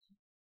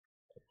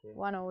 Okay.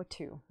 1 over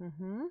 2. Let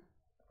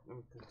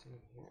me continue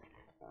here.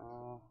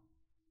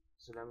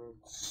 So that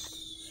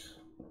means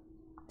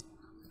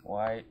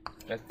y.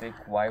 Let's take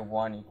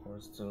y1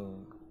 equals to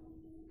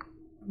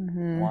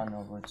 1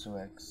 over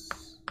 2x.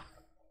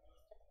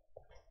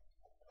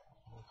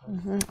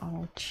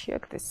 I'll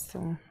check this. So,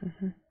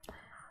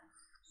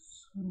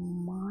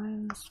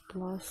 minus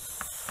plus,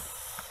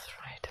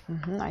 right?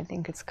 I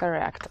think it's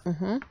correct.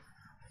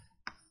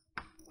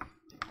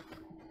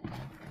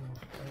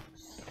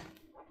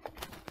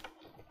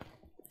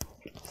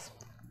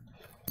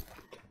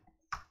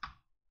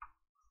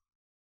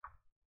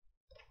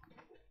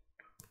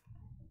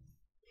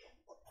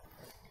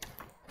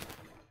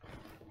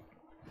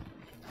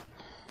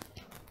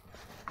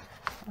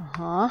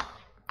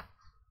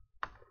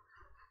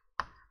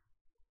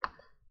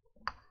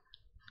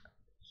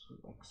 So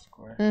x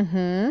squared.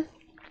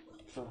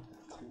 So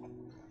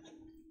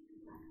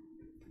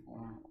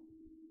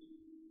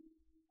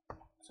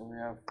so we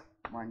have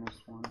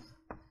 -1.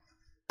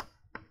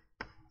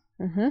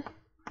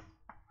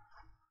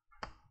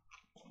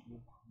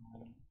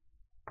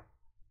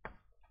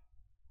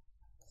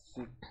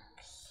 6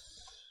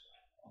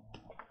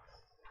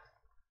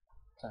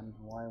 times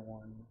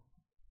y1.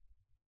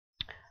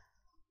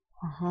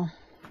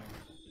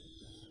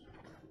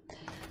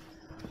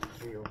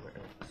 3 over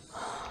x.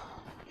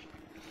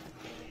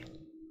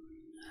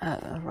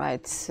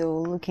 Right.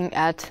 So looking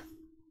at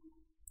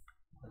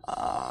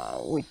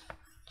which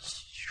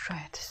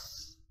right.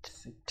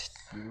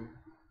 6u.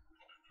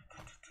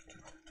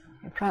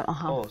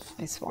 Oh,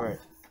 this one.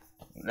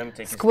 Let me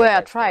take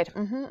Squared, right?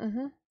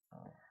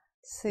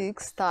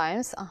 6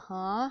 times.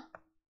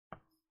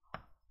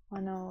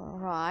 1 over,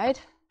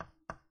 right.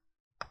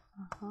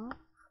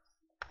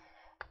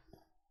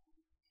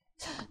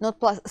 Not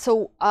plus.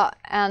 So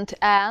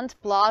and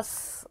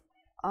plus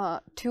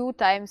 2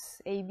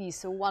 times AB.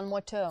 So one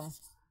more term.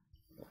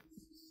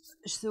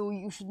 So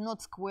you should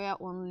not square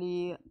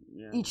only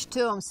each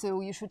term.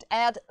 So you should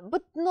add,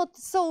 but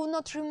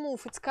not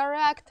remove. It's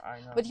correct.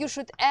 I know, but you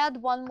should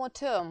add one more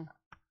term.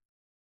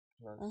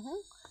 Plus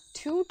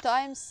 2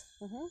 times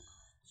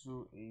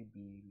 2ab,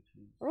 which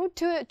is root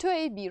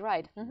 2ab,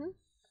 right?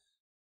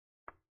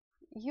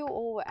 U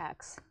over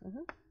x,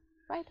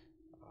 right?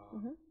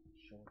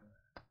 shoulder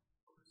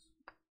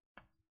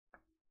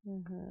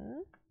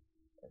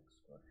x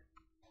squared.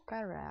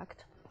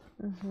 Correct.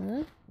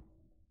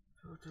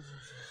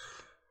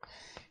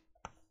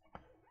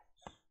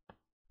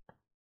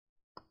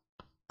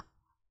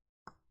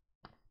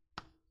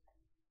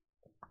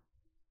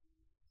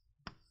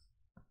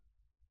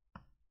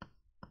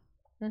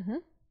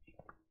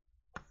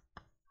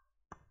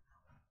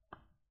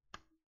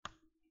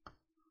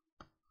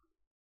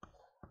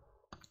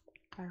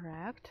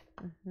 Correct.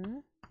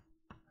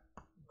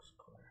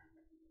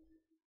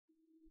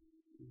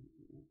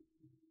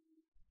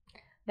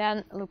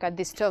 Then look at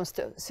these terms.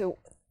 So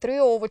 3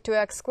 over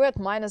 2x squared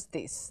minus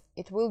this.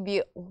 It will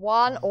be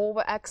 1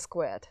 over x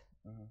squared.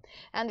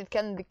 And it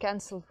can be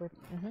cancelled with...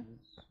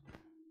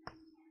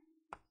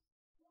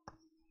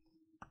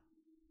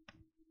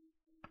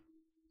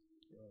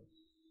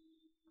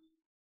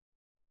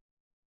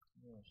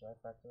 Should I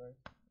factorize?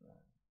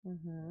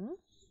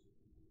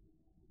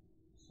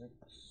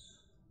 6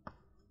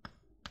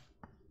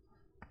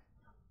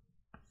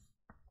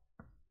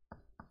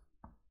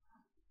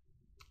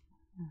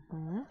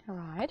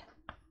 Right.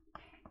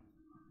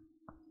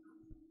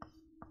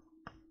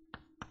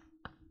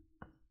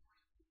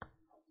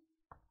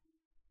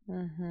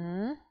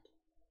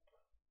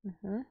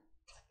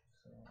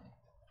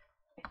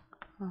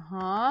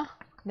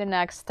 The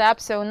next step.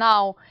 So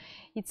now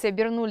it's a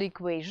Bernoulli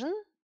equation.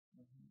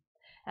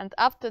 And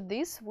after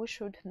this, we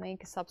should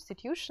make a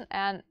substitution.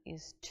 N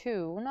is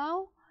 2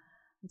 now.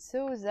 And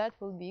so that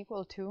will be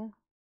equal to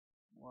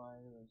y.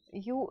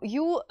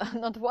 U,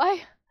 not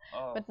y,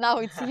 but now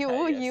it's U,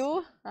 Yes.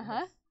 U.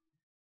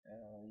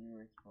 U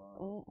is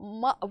for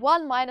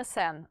 1 minus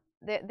n.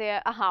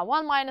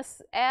 1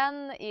 minus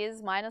n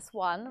is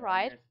 -1,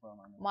 right?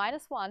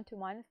 -1 to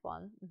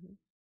 -1.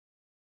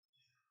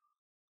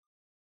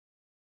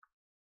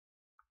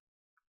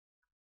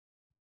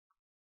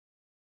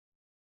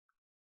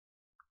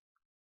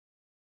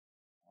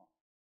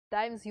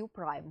 Times u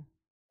prime.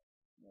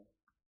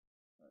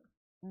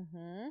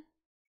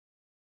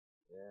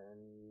 Then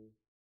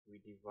we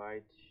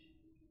divide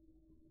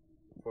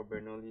for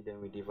Bernoulli.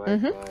 Then we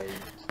divide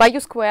by u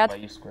squared. by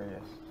u squared.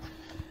 Yes.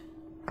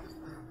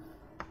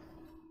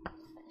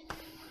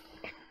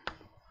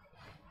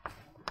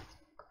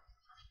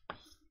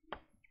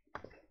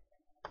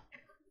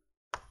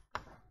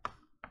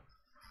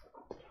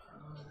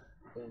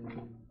 Then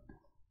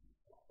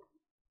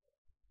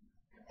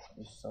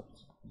we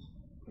substitute.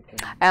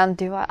 And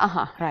divide.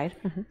 Right.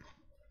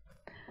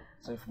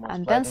 So if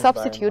And then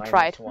substitute,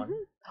 right?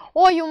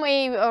 Or you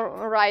may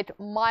write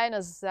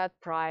minus z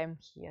prime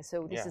here.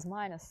 So this is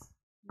minus.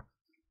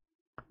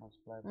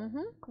 Multiply by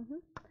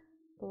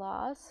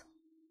Plus.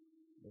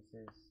 This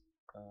is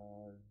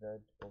z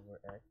over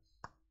x.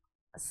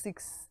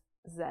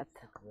 6z.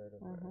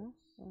 Over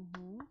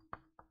x.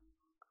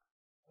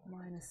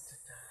 Minus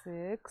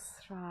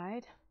 6,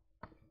 right?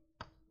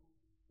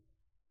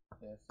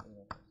 Yes.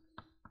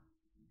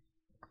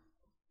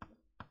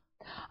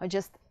 I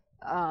just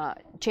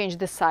change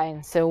the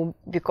sign, so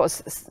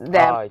because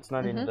the it's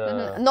not in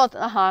the not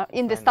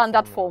in the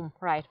standard form,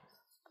 right?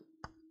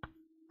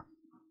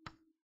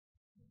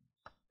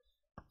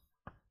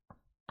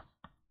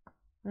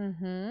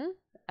 And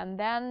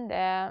then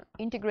the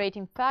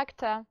integrating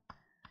factor.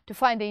 To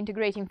find the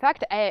integrating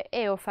factor,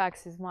 a of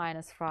x is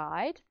minus,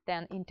 right?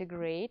 Then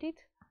integrate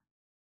it.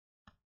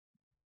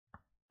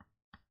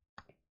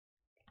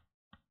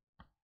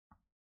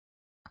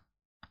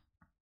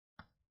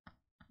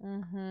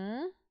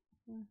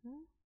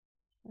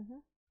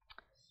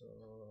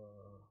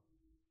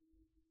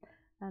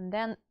 And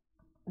then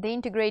the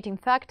integrating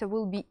factor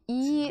will be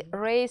e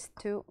raised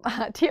to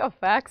t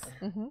of x.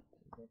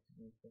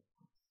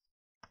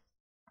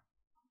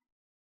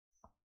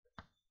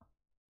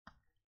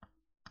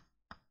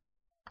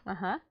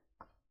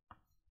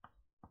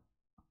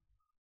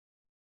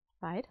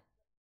 Right.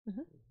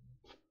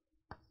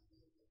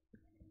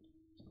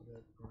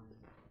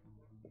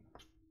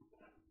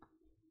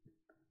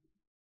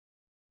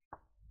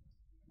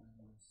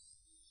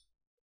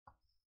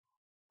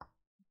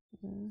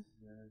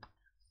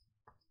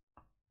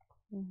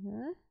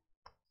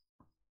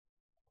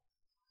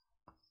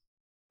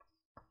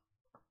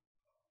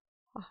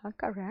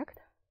 Correct.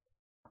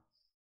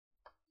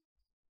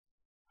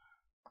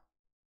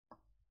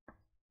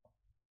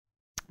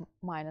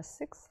 Minus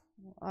 6.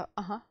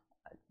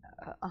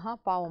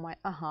 Power minus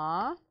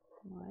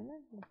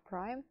the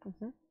prime.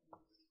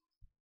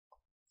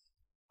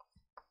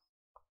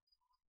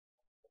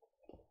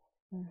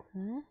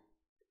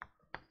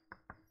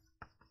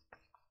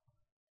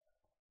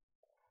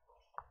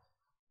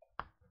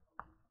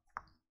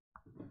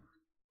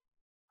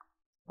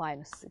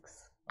 Minus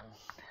 6.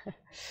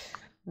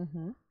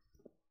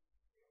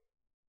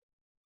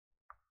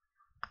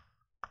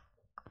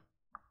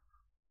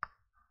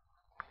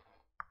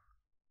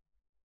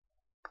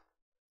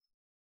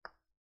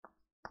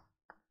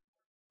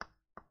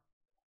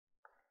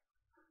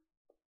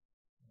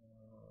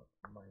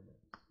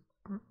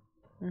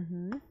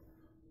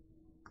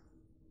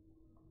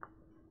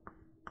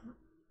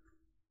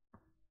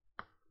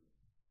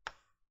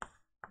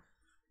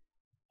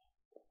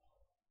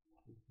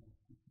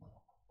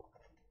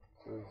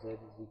 So z is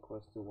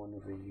equals to 1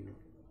 over u.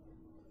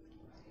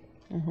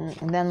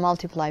 And then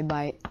multiply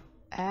by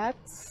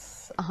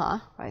x.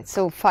 Right.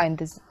 So find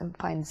this.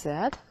 Find z.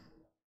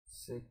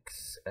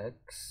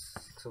 6x,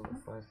 6 over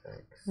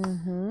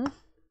 5x.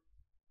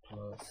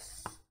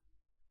 Plus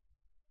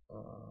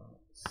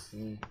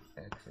c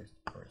x raised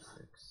to power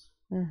 6.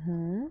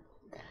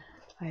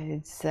 I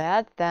did z.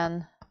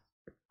 Then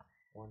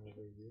 1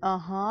 over u.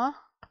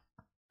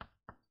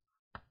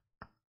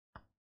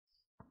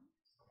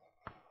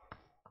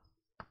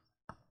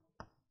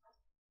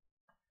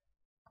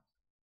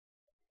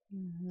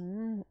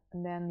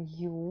 Then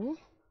u.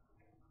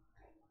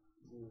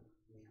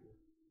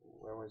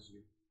 Where was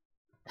u?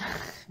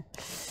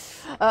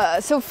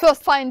 So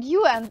first find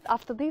u, and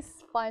after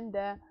this find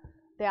the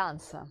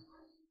answer.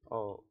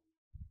 Oh.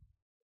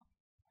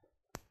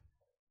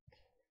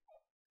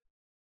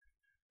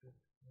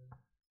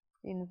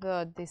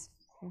 Invert this.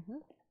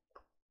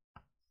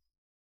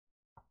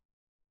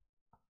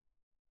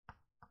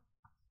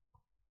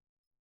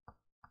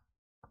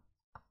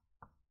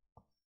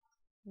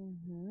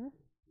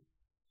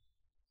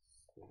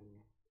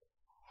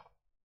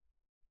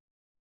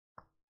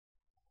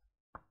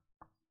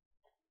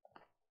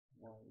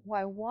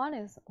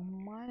 Y1 is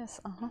minus,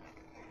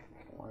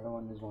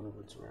 Y1 is 1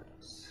 over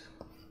 2x.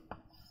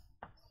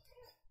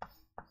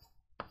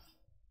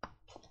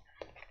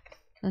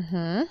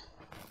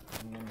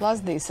 Plus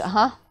this,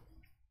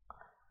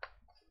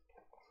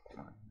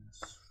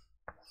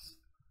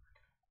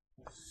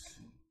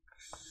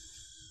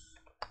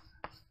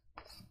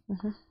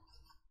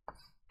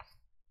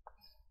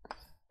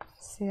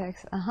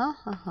 Cx,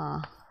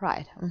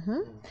 right.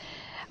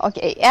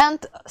 Okay,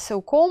 and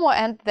so comma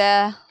and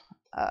the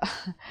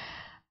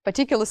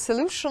particular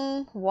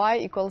solution y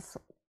equals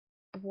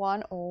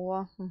 1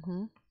 over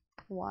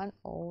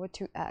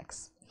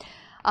 2x.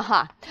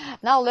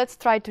 Now let's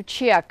try to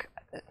check.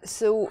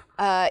 So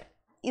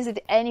is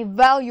it any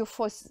value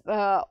for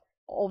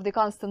of the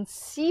constant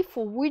c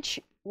for which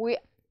we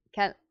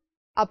can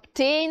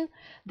obtain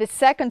the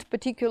second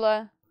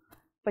particular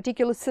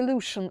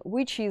solution,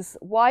 which is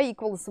y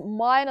equals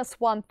minus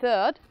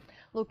 1/3.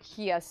 Look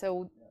here.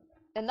 So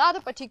another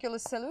particular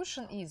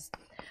solution is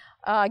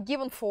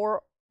given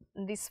for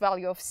this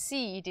value of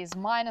c, it is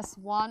minus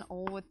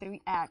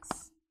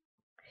 1/3x.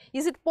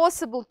 Is it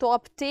possible to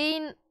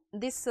obtain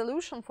this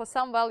solution for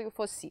some value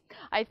for c?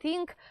 I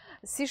think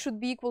c should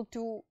be equal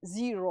to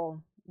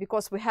 0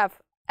 because we have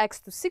x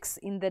to 6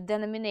 in the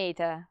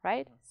denominator,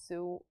 right?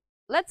 So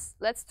let's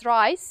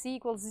try c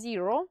equals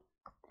 0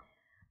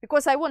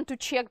 because I want to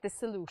check the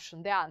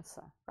solution, the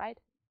answer, right?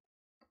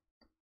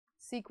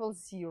 C equals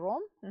 0,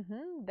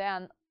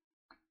 then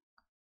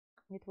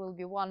it will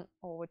be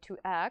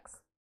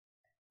 1/2x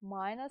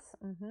minus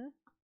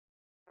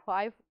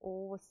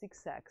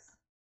 5/6x.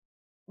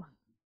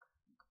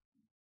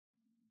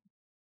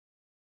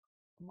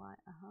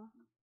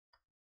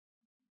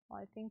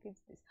 I think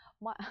it's this.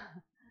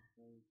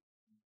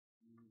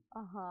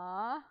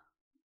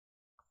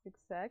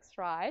 6x,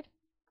 right?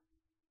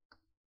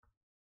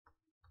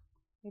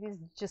 It is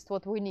just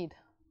what we need.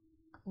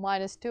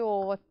 Minus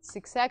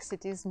 2/6x,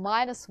 it is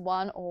minus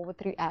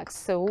 1/3x.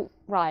 So,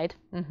 right.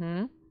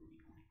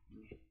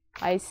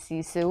 I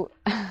see. So,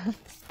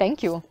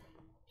 thank you.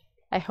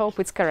 I hope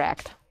it's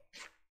correct.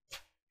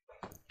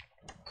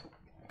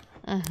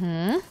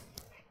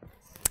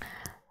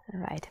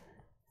 Right.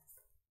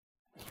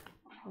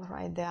 I'll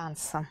write the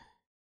answer.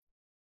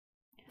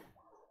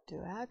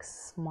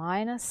 2x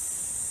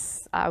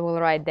minus, I will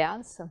write the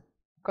answer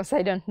because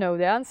I don't know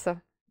the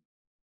answer.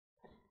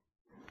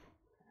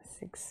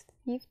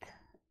 6/5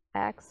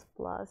 x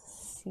plus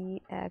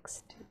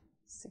cx to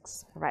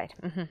 6. Right.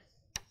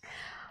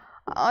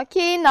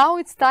 Okay, now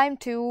it's time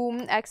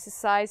to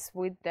exercise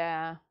with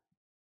the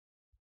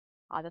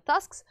other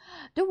tasks.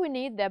 Do we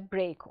need a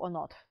break or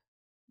not?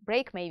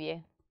 Break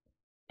maybe.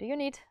 Do you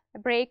need a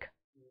break?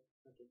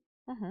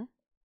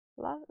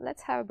 Well,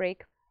 let's have a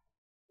break.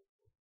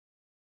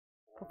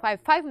 For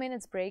 5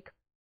 minutes break.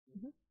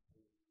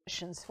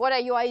 What are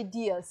your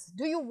ideas?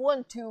 Do you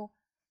want to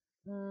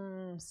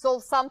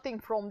solve something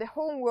from the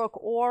homework,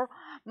 or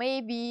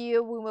maybe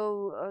we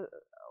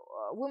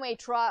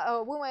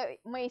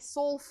may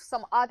solve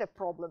some other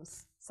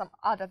problems, some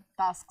other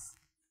tasks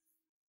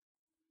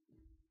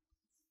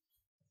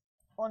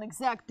on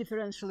exact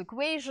differential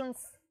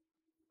equations?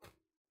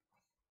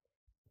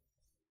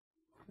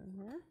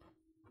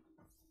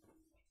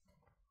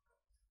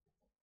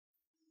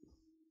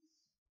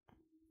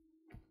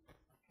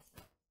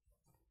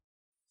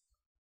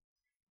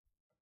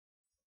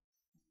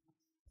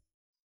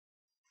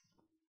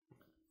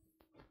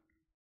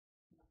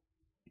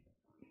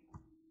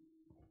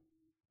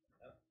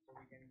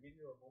 Give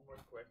you a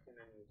homework question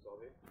and you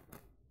solve it?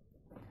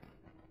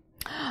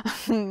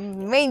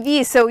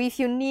 Maybe. So if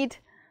you need,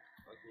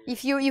 okay.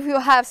 if you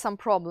have some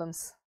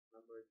problems.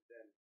 Number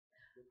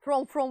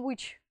 10. From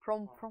which?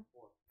 From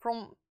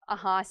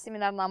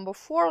seminar number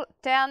 4,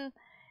 10.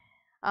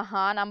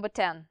 Number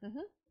 10.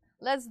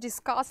 Let's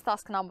discuss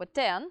task number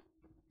 10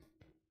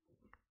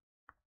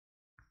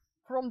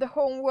 from the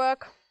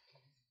homework.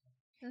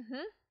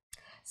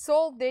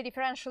 Solve the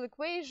differential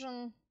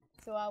equation.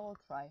 So I will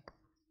try.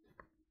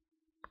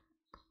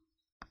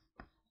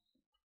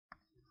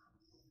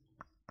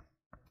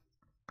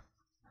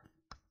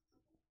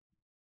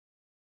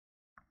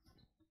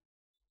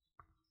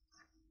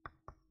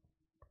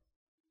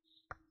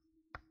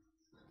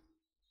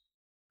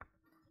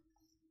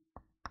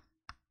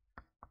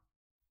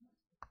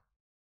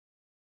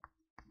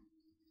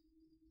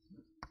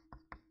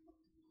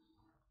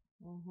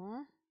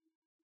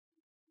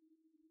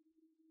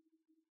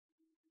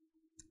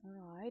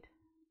 All right.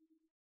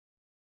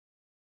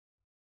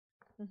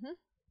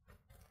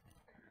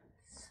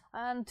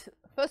 And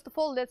first of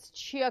all, let's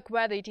check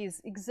whether it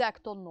is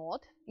exact or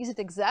not. Is it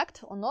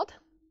exact or not?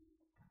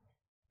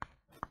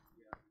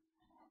 Yeah.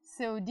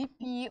 So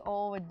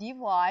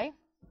dp/dy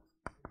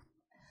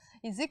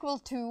is equal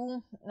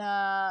to,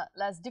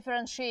 let's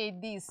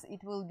differentiate this,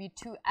 it will be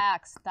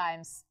 2x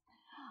times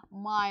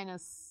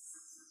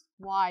minus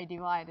y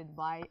divided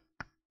by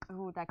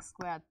root x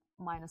squared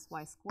minus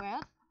y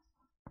squared.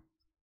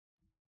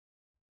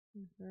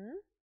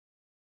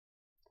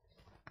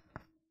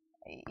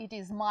 It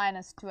is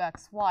minus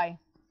 2xy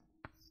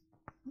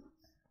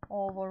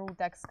over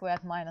root x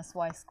squared minus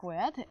y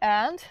squared,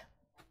 and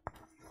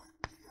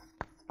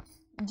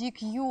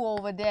dq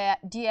over the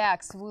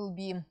dx will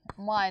be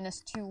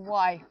minus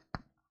 2y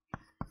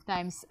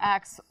times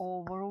x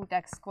over root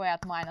x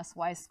squared minus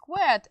y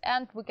squared,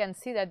 and we can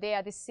see that they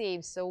are the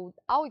same, so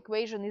our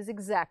equation is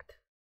exact.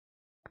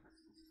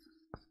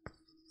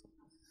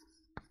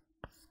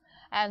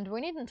 And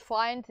we needn't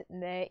find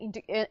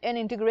an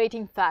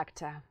integrating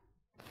factor.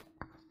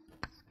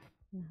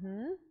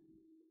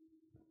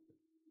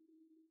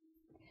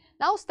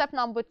 Now step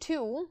number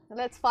 2,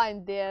 let's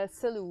find the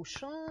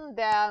solution,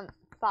 the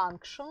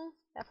function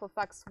f of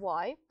x,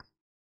 y.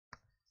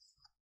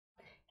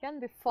 can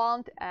be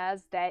found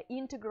as the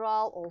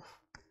integral of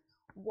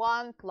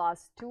 1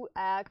 plus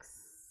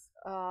 2x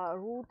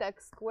root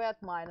x squared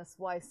minus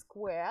y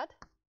squared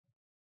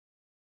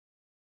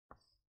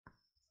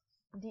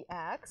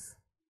dx.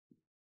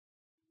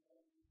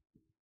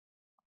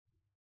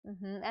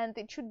 And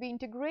it should be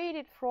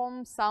integrated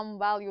from some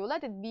value.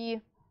 Let it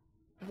be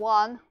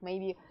 1,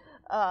 maybe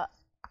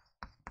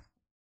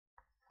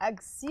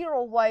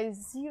x0,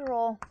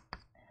 y0,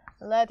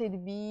 let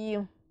it be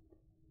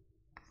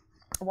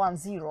 1,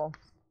 0.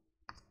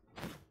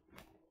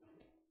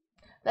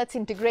 Let's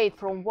integrate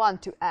from 1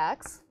 to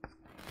x.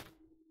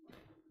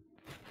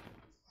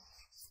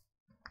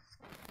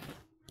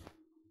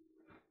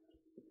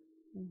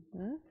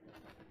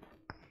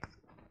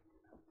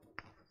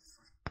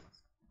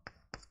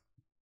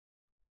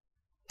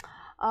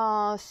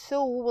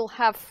 So we will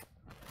have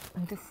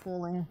the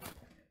following.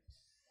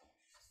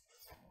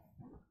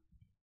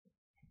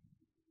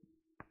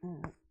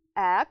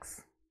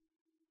 X,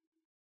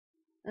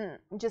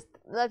 just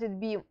let it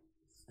be,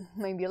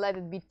 maybe let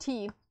it be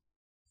t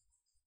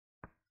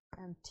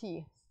and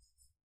t.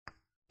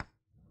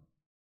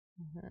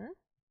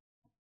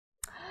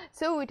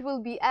 So it will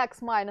be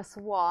x minus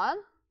 1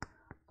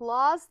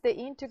 plus the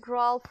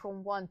integral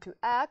from 1 to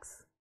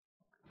x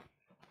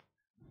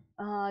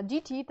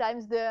dt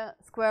times the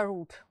square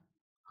root.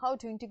 How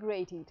to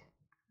integrate it?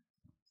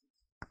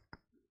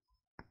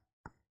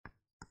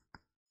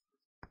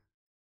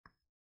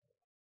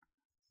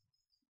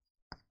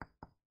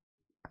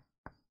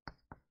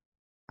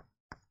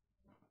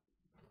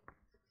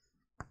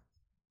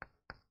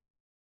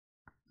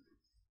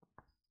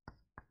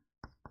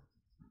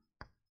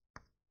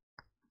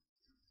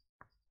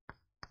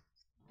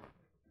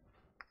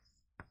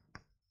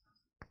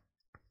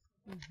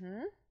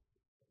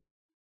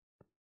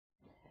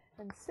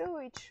 And so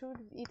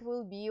it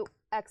will be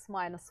x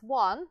minus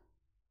 1.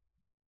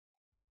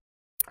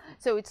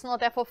 So it's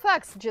not f of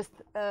x, just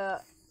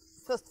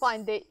first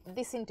find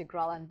this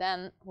integral and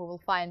then we will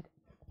find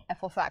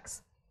f of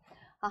x.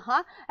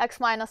 X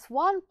minus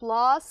 1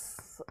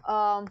 plus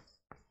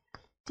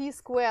t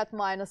squared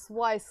minus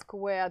y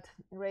squared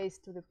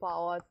raised to the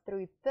power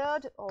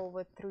 3/3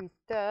 over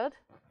 3/3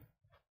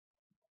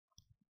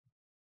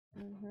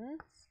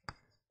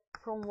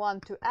 from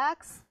 1 to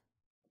x.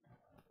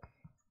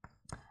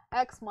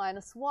 X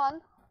minus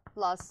 1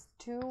 plus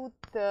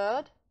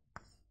 2/3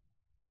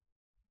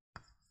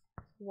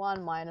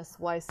 1 minus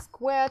y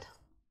squared.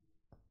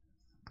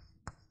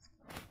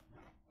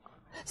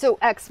 So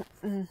x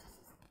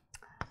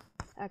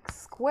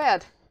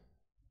squared,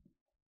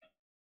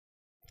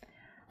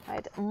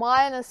 right,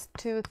 minus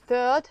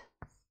 2/3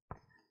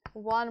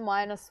 1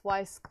 minus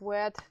y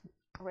squared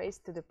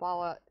raised to the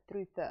power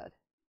 3/3.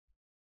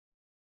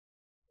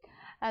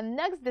 And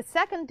next, the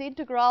second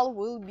integral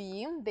will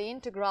be the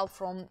integral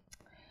from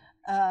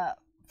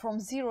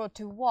 0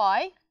 to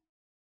y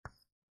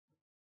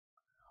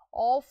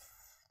of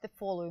the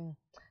following.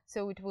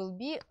 So it will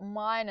be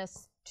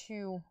minus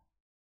 2,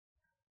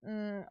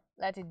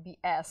 let it be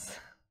s,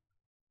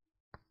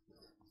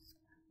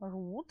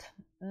 root,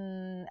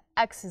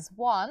 x is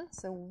 1,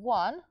 so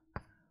 1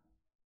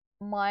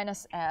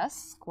 minus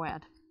s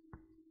squared.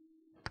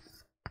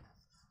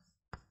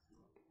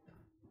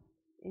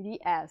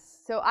 ds.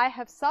 So I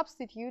have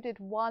substituted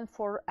 1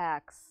 for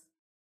x.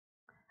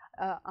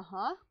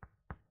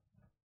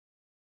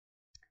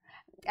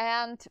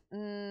 And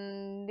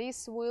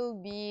this will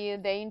be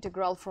the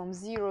integral from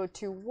 0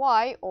 to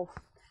y of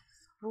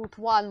root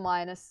 1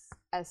 minus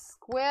s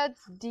squared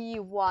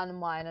d1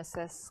 minus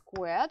s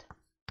squared.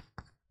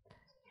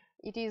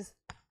 It is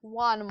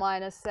 1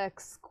 minus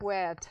x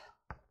squared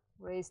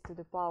raised to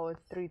the power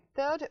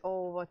 3/3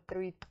 over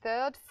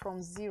 3/3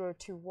 from 0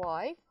 to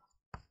y.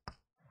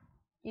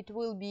 It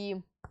will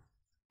be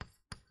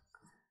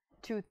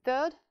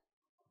 2/3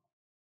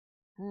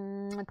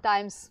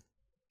 times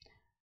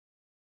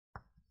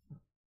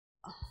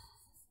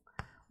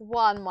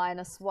 1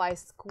 minus y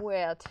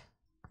squared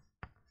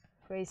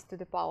raised to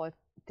the power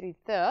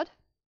 3/3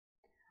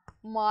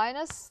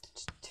 minus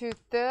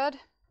 2/3,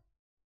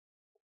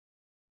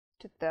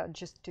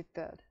 just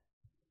 2/3.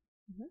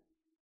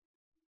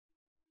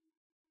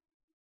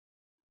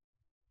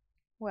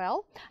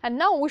 Well, and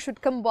now we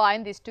should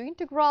combine these two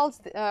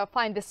integrals,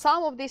 find the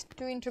sum of these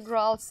two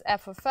integrals.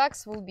 F of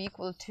x will be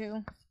equal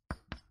to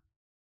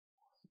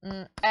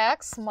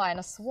x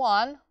minus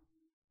 1.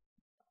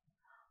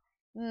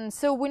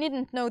 So we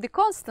needn't know the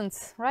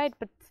constants, right?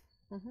 But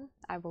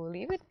I will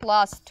leave it,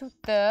 plus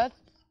 2/3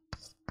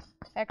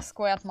 x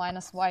squared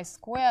minus y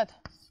squared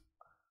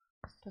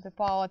to the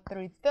power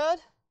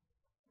 3/3.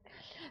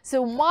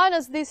 So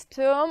minus this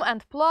term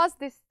and plus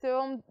this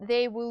term,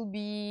 they will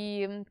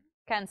be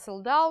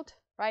cancelled out,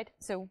 right?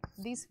 So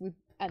this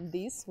and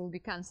this will be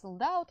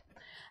cancelled out.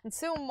 And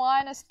so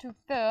minus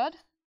 2/3.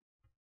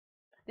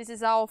 This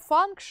is our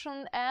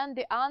function, and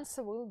the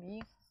answer will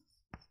be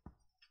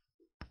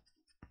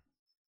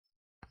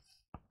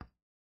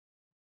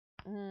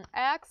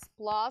x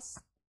plus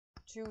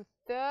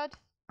 2/3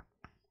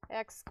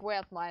 x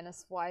squared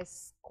minus y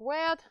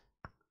squared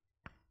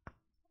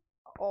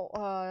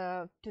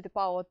to the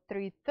power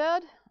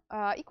 3/3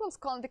 equals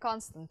the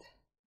constant.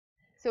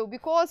 So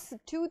because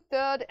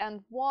 2/3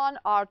 and 1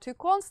 are two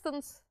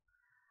constants,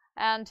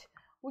 and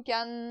we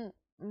can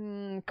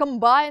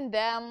combine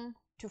them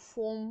to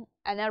form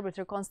an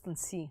arbitrary constant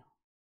C.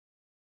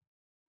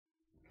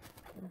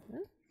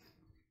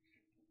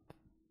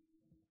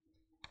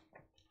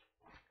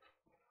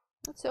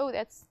 So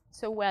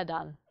we're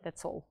done.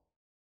 That's all.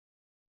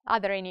 Are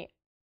there any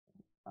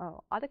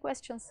other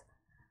questions?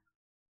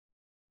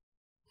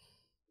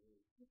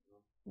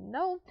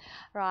 No?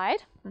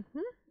 Right.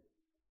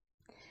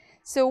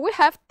 So we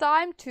have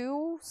time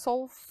to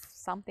solve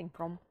something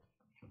from.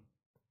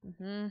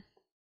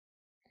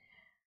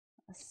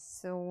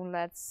 So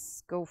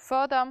let's go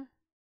further.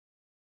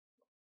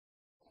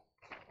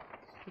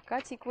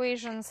 Riccati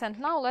equations, and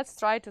now let's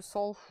try to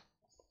solve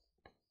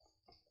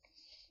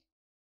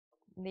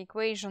the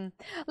equation.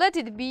 Let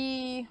it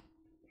be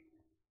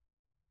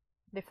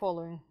the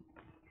following.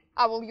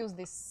 I will use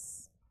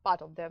this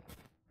part of the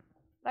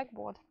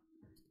blackboard.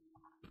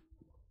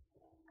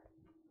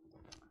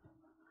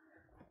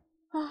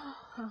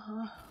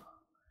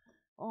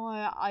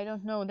 I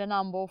don't know the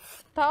number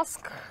of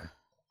tasks.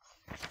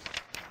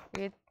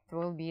 It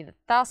will be the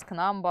task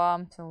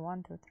number. So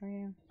 1, 2,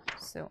 3.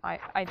 So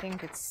I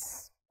think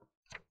it's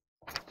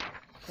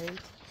 8,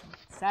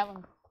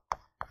 7.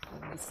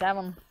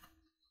 7.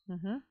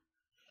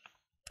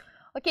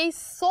 Okay,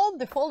 solve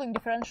the following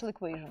differential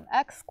equation: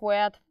 x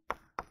squared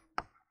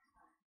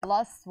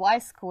plus y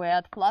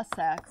squared plus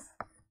x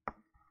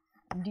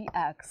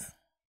dx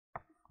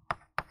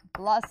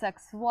plus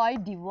xy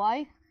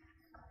dy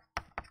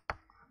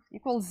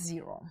equals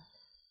 0.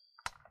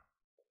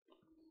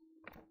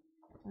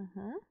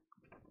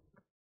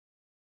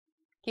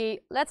 Okay,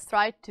 let's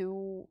try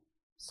to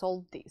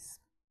solve this.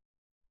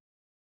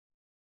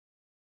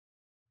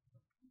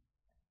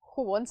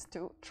 Who wants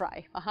to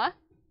try?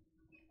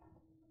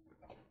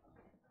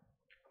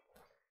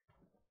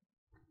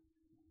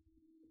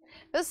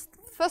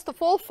 First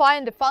of all,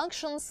 find the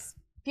functions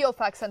p of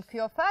x and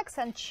q of x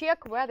and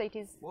check whether it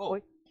is. Whoa.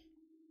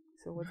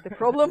 So what's the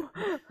problem?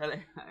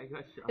 I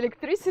got shocked.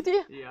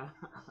 Electricity? Yeah.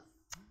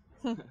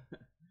 What's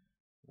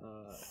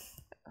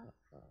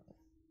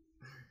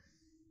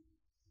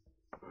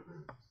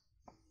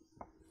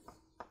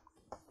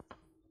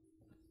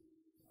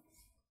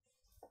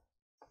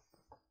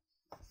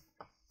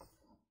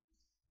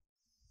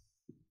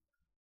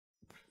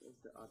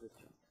the other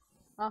chunk?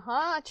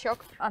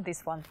 Chalk.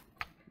 This one.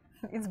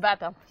 It's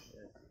better.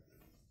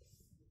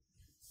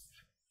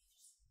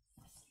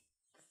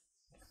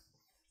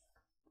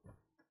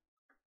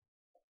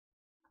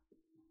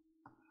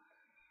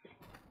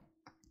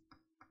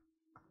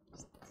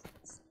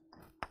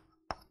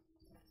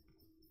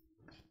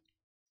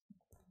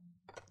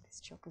 This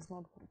chalk is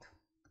not good.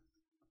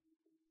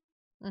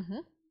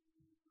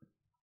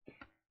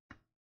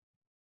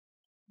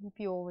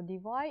 dp over dy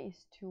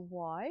is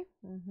 2y.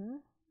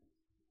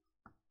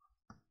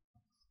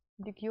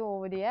 dq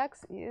over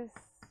dx is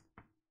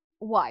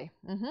y.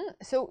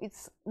 So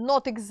it's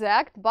not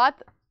exact,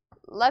 but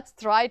let's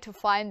try to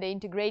find the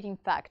integrating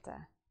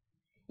factor,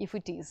 if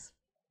it is.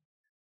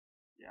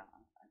 Yeah,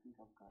 I think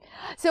I've got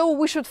it. So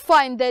we should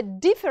find the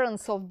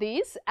difference of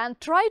this and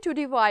try to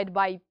divide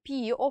by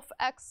p of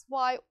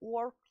xy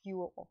or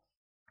q of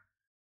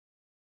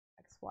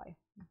xy.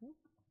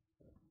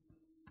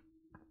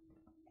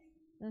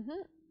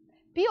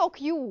 P or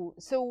q,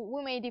 so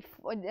we may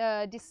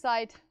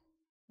decide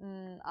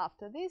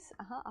after this.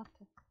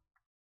 After.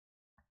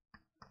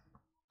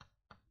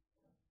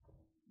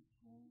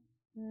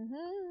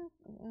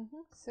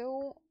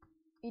 So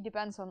it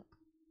depends on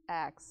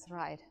x,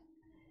 right?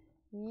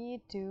 E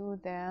to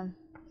the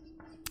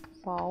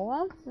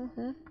power.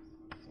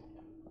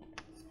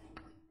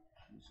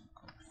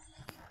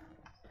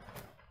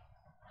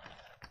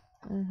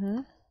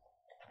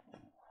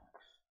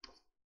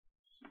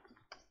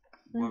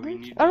 Well, we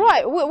need All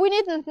right, we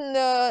needn't.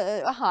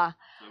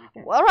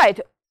 All right,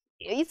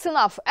 it's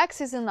enough.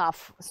 X is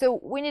enough. So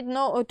we need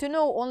to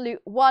know only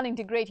one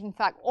integrating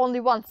factor, only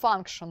one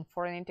function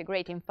for an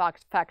integrating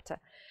factor,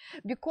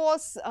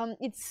 because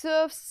it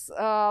serves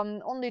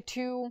only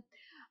to.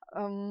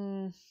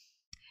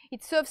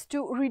 It serves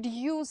to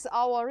reduce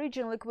our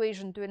original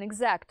equation to an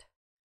exact,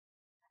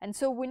 and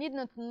so we need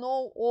not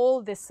know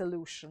all the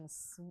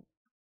solutions.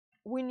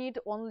 We need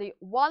only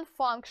one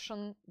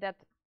function that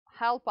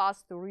help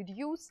us to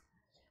reduce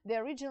the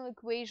original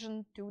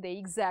equation to the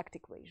exact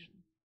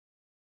equation.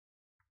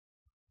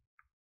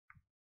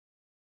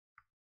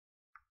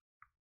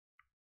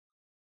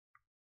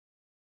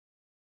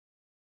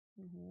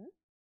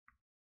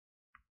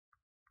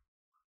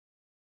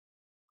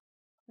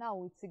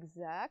 Now it's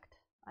exact.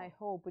 I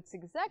hope it's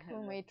exact.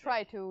 We may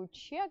try to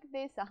check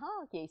this.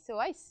 Okay, so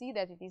I see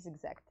that it is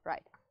exact,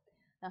 right?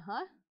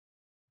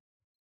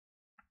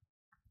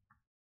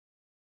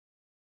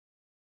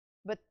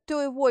 But to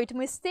avoid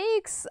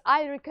mistakes,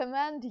 I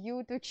recommend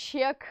you to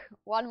check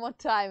one more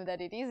time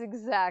that it is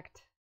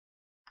exact.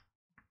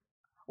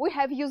 We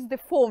have used the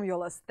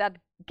formulas that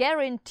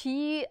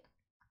guarantee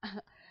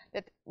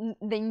that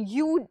the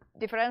new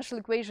differential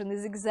equation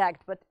is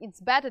exact, but it's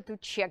better to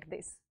check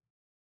this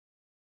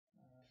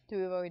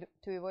to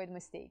avoid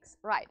mistakes.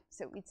 Right,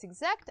 so it's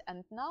exact,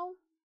 and now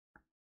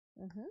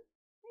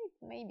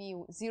maybe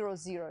 0,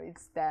 0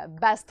 is the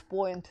best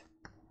point.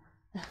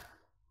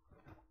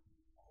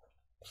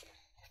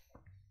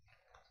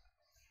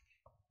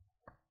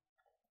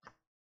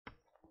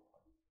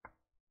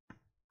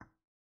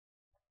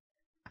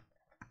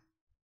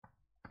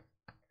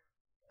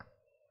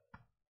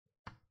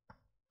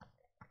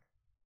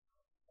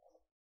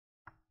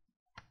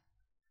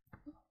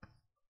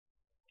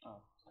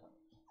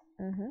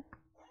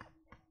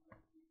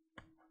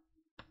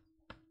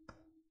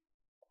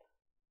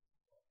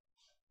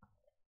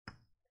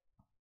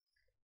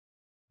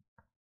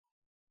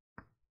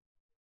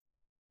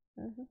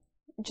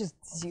 Just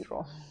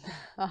 0.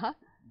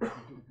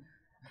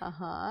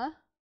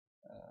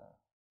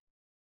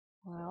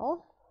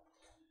 Well.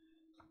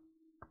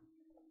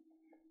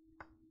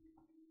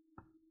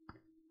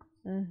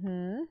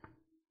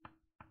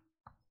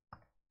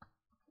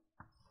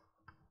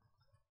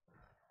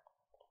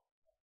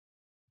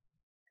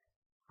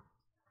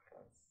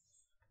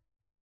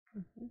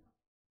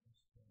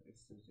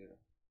 It's 0.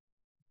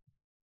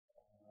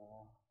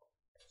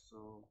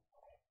 So.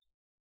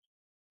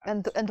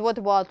 And what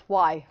about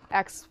y?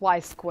 Y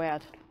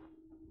squared.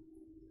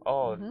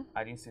 Oh,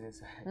 I didn't see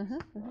this.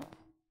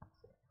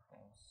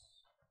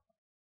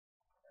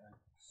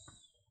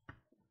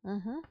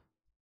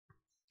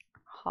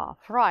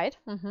 Half, right?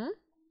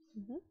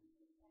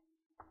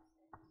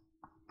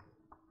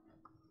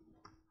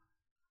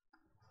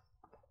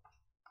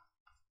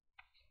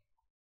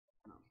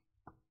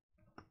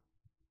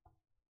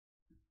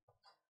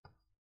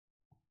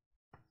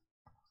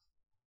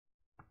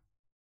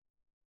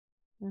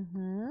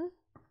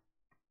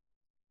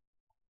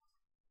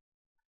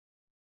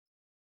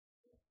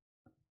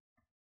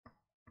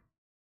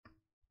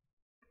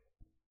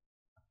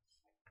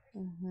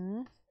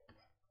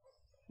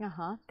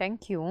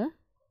 Thank you.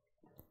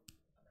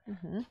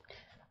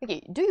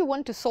 Okay, do you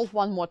want to solve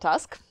one more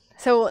task?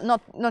 So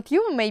not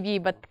you maybe,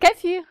 but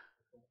Kathy.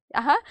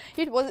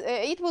 It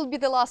will be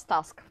the last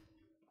task.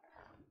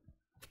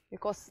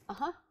 Because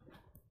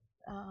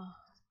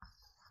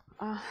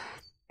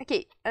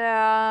okay,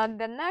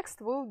 the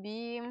next will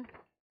be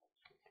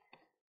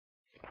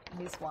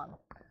this one.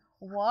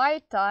 Y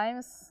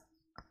times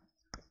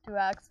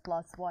 2x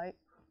plus y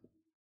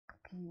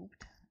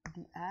cubed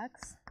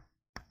dx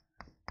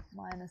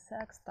minus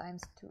x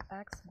times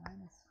 2x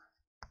minus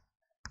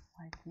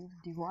y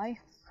cubed dy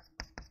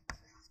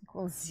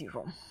equals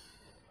 0.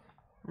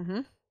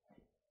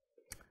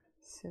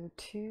 So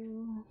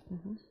 2.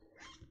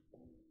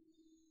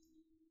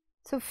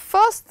 So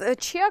first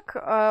check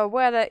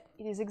whether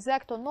it is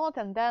exact or not,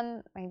 and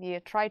then maybe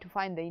try to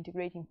find the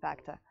integrating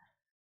factor.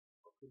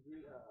 Could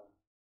we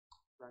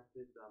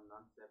practice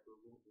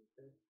non-separable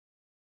instead?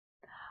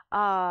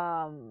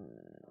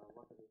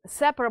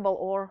 Separable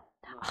or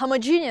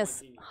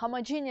homogeneous.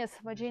 Homogeneous.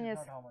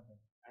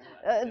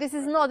 This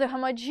is not a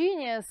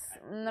homogeneous,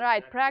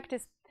 right?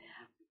 Practice.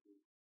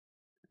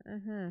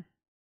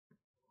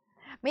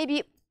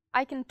 Maybe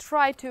I can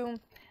try to.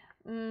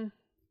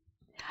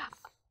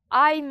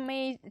 I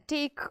may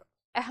take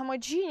a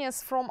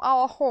homogeneous from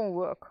our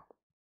homework.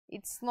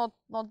 It's not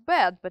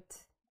bad,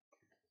 but.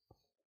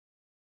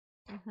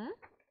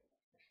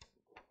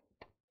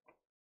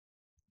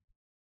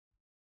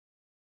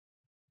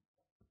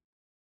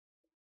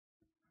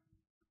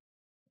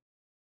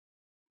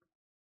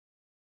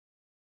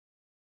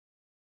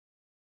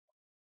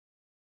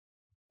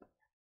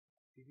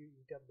 Did you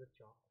eat up the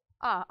chalk?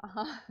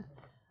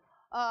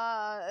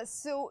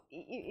 So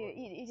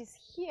it is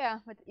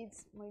here, but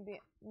it's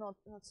maybe not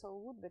so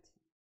good, but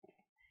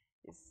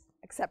it's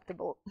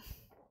acceptable.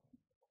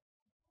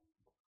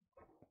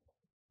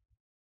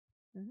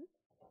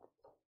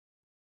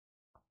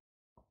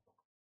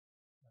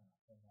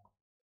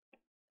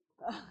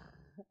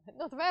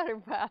 Not very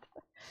bad.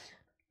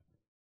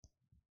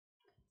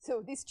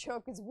 So this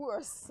chalk is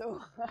worse,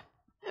 so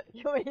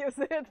you may use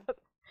it. But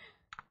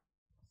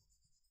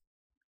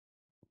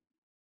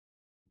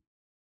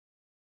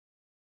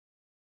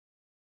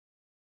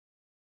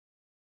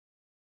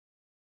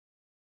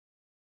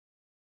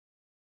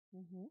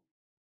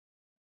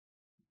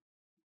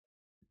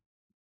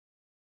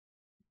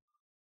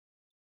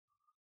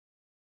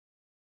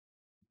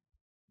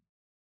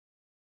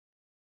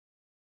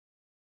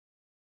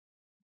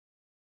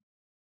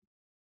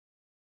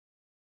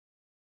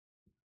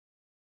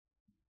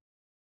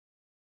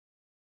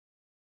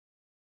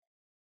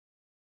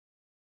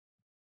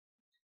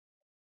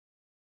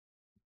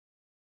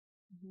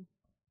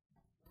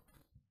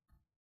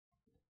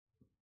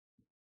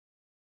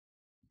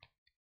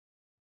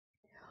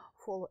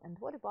follow. And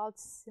what about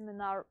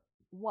seminar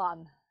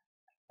 1?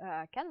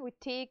 Can we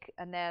take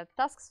the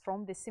tasks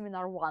from the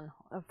seminar 1,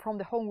 from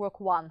the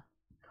homework 1,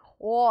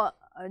 or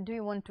do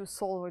you want to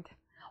solve it,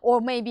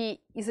 or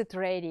maybe is it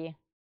ready,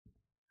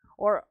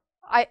 or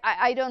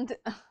I don't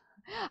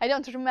I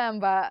don't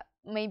remember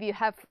maybe you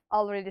have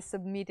already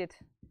submitted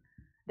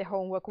the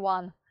homework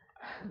one.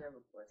 I have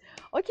a question.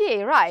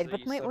 Okay, right, So but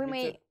you we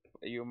may. submitted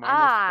your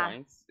minus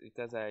points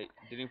because I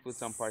didn't put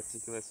some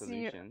particular See,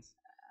 solutions.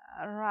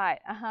 Right.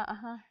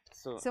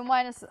 So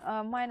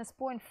minus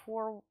point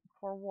for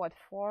what?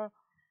 For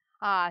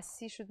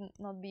C should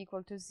not be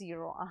equal to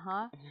 0.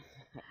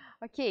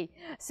 Okay.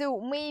 So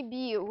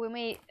maybe we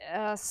may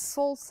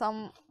solve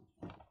some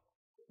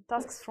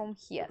tasks from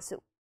here.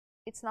 So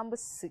it's number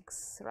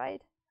 6,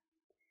 right?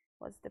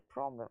 What's the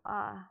problem?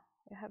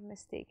 We have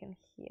mistaken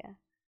here.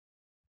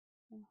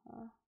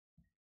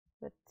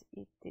 But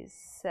it is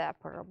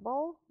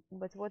separable.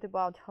 But what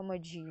about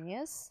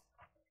homogeneous?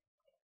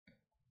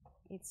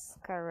 It's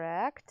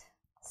correct.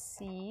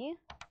 C.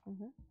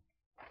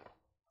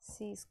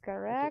 C is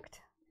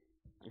correct.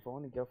 Okay. If I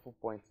want to get full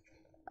points,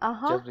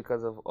 just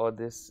because of all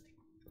these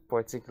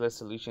particular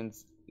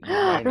solutions,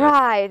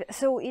 right.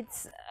 So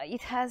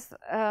it has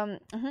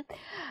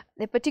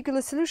the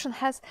particular solution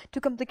has too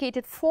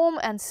complicated form,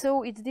 and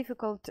so it's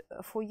difficult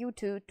for you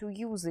to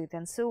use it.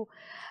 And so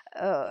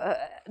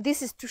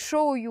this is to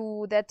show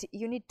you that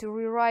you need to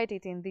rewrite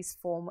it in this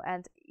form,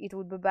 and it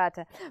would be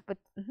better. But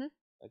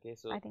okay,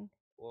 so I think.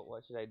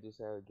 What should I do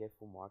so I will get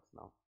full marks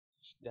now?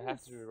 Do I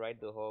have to rewrite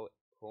the whole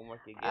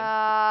homework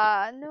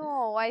again?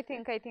 No, I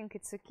think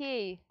it's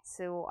okay.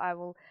 So I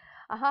will.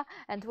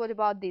 And what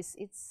about this?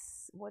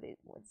 It's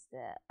what's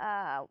the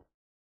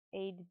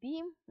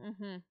 8b?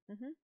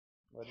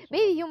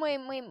 Maybe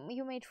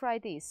you may try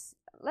this.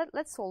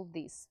 Let's solve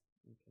this.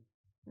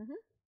 Okay.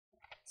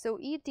 So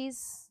it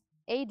is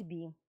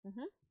 8b.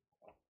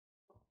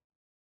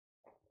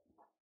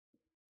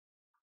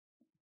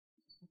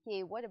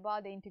 Okay, what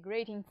about the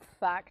integrating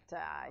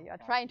factor? You are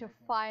trying to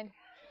find.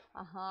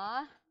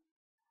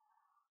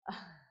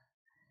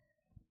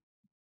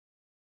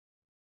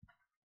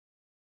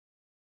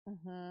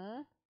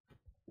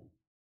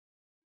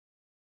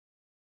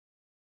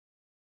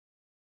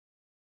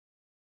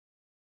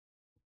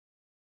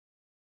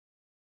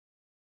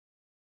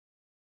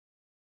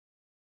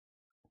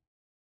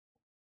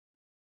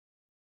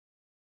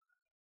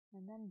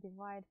 And then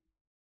divide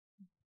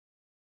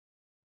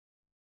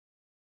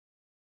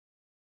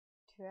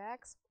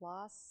 2x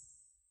plus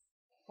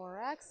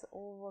 4x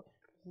over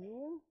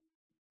q.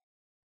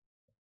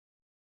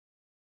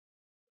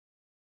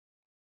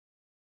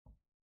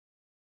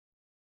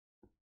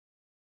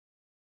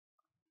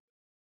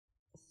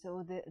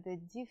 So the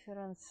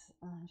difference,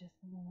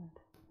 just a moment.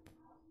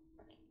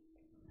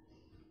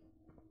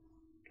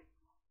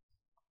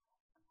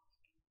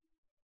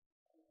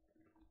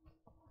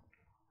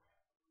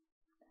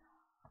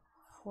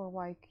 For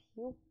y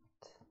cubed.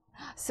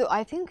 So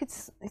I think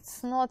it's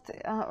not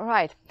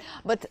right,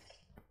 but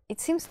it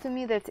seems to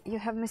me that you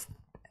have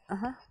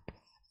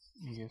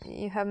Yes.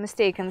 you have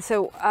mistaken.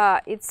 So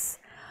it's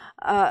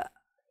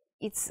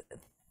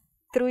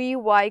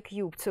 3y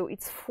cubed. So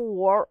it's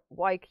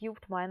 4y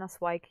cubed minus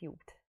y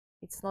cubed.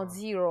 It's not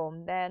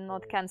 0. They're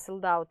not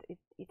cancelled out.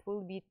 It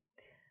will be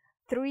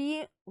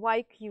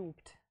 3y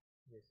cubed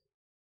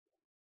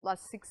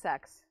plus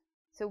 6x.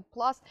 So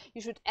plus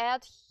you should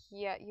add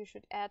here. You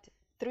should add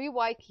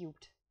 3y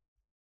cubed.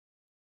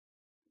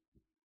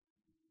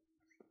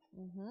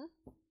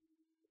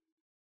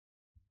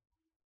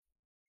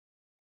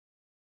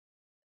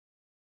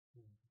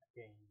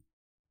 Okay.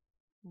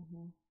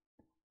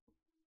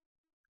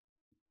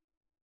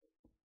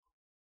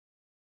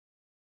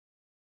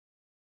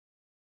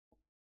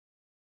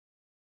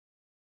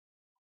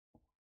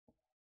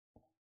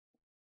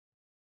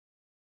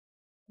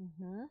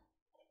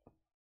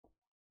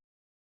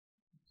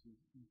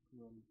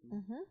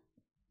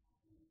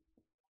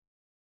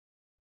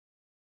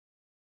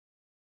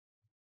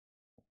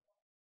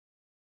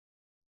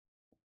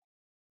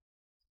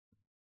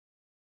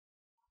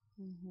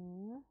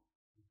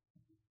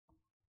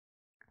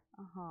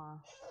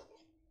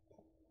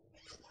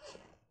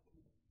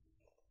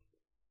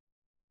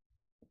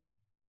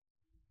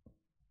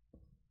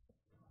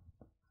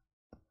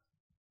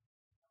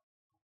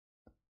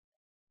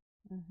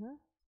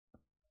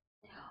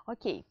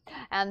 Okay,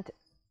 and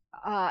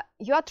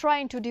you are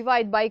trying to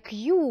divide by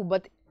q,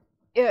 but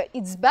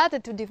it's better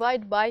to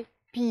divide by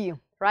p,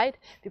 right?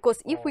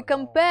 Because if we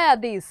compare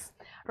this,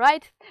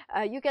 right,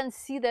 you can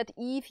see that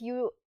if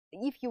you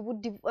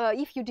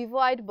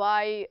divide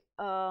by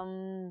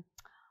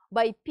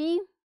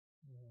p,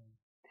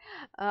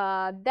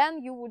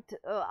 then you would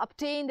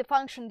obtain the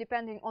function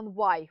depending on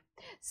y.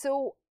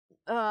 So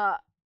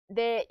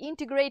the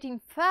integrating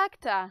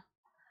factor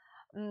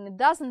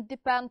doesn't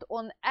depend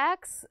on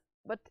x,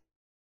 but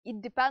it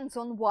depends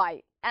on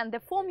y, and the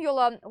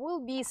formula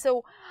will be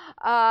so.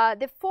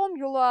 The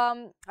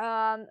formula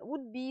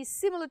would be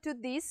similar to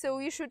this. So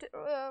you should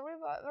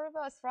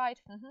reverse, right?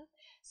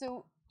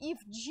 So if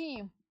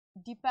g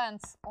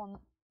depends on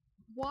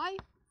y,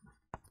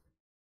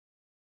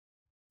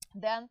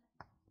 then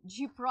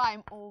g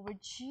prime over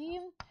g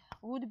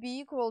would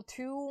be equal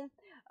to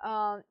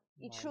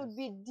it should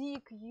be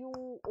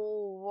dq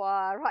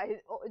over,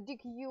 right,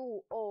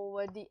 dq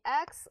over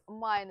dx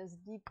minus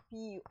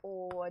dp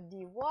over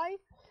dy.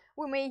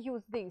 We may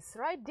use this,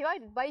 right,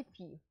 divided by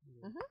p.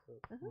 Yeah,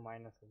 so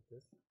minus of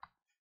this.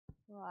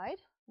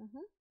 Right.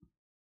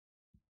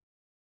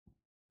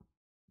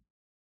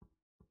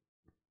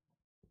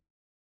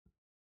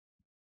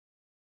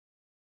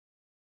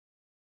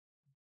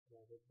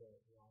 Divided by y.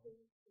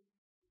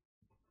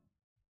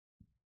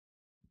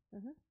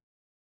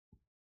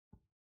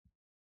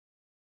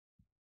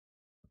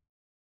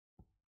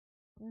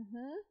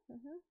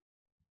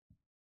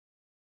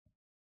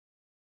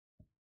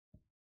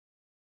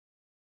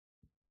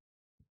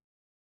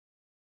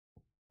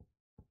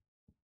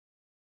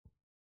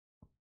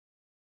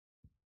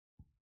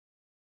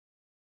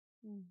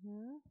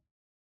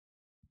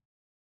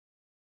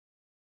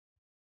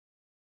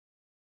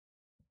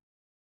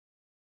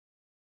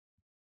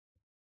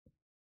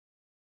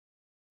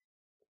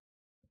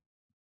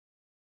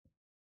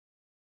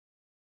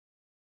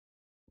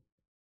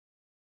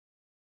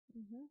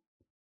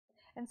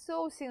 And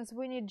so, since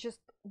we need just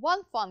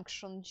one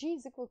function, g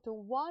is equal to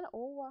 1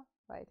 over,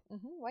 right,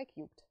 y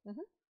cubed.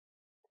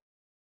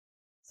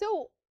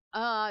 So,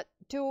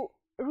 to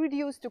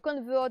reduce, to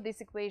convert this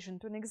equation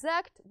to an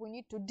exact, we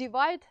need to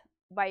divide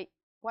by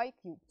y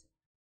cubed.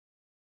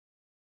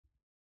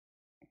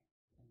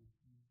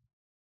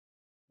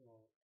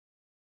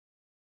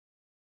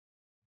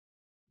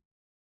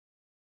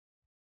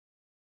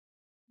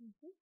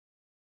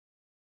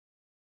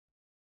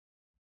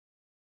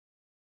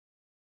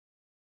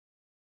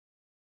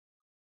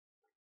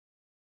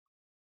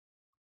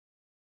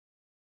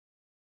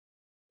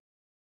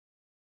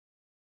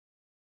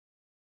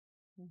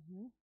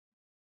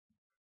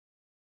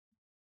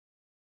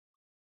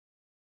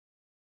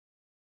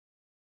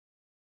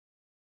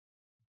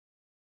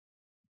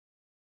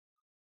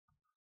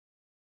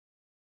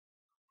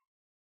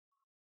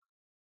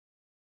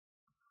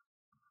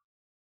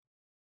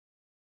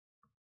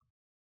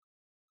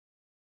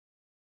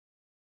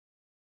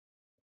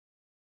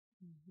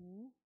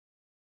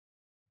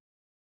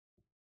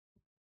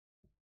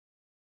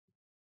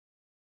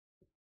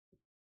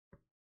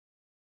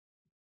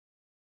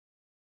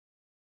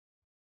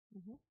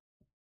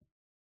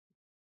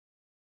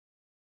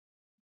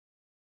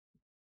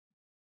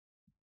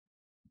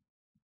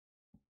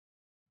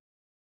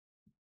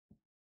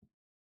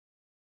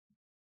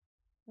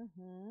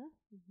 Okay.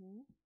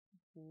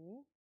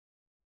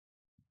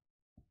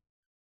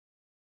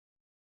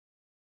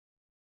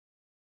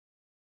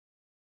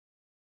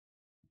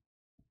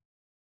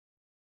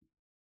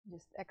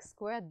 Just x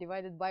squared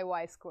divided by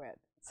y squared.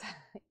 It's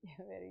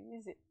very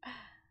easy.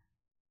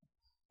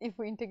 If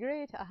we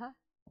integrate,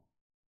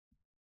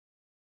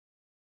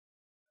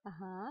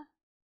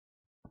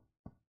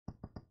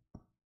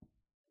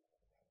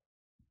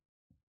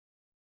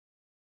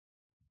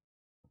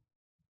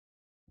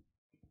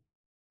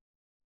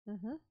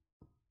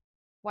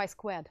 y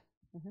squared.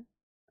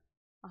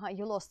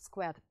 You lost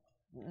squared.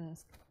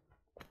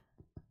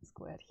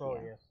 Squared here. Oh,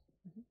 yes.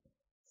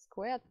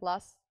 Squared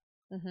plus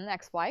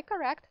xy,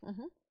 correct.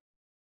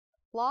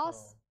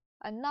 Plus,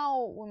 and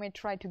now we may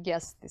try to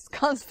guess this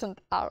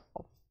constant r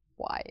of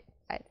y.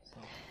 Right?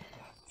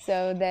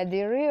 So the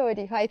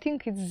derivative, I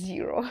think it's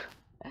 0.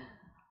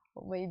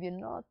 Or maybe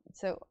not.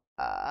 So,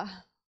 let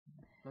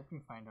me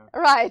find out.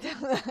 Right.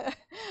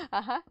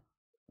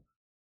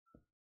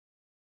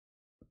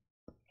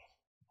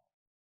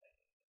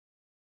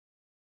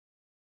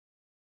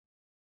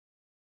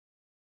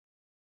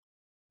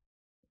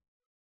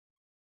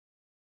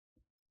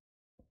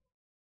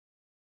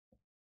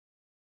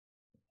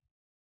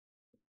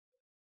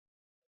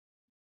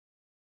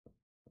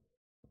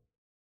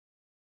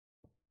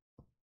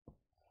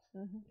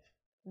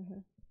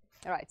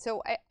 All right,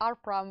 so r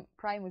prime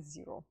is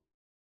 0.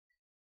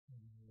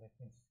 Let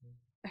me see.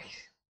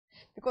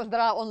 Because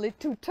there are only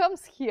 2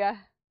 terms here.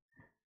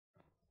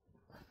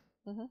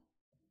 Okay,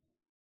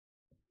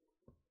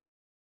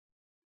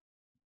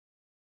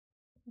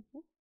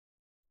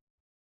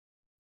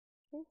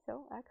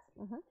 so x.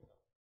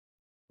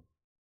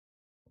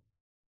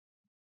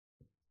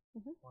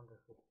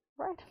 Wonderful.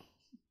 Right.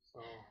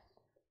 So,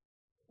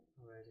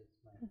 where is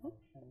my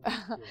function?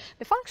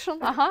 The function,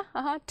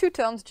 2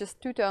 terms,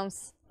 just 2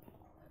 terms.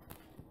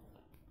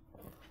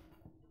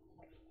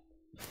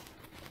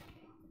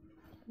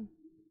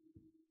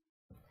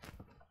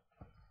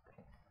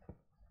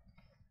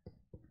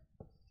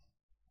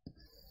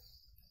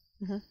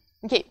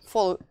 Okay,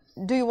 follow.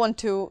 Do you want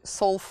to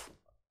solve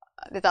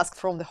the task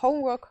from the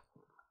homework?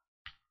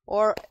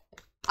 Or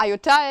are you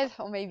tired?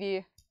 Or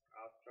maybe...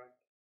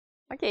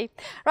 Okay,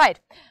 right.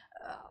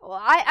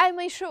 I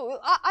may show,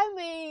 I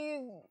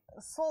may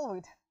solve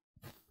it.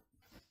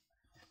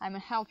 I may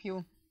help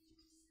you.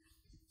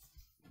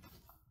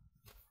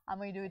 I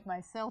may do it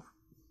myself.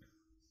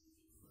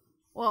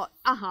 Well,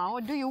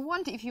 what do you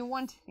want? If you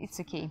want, it's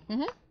okay.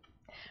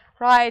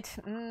 Right,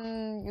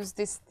 use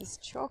this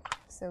chalk,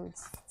 so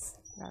it's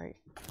very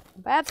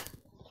bad.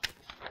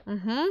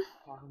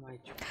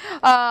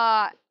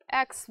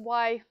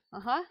 xy,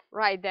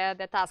 right there,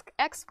 the task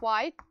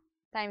xy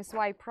times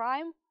y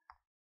prime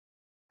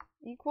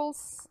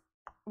equals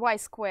y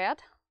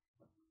squared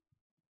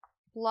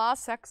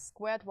plus x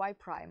squared y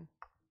prime.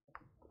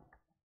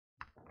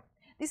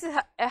 This is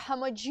a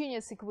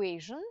homogeneous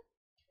equation,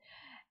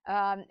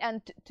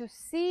 and to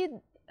see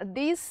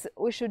this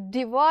we should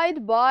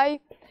divide by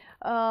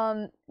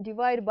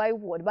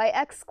what? By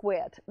x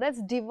squared.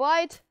 Let's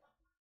divide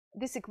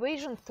this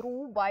equation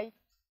through by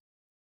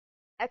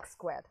x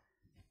squared.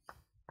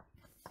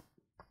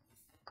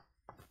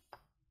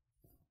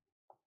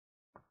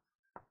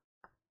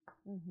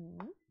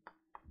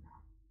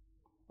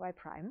 Y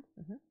prime.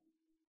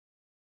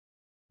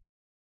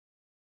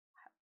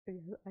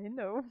 I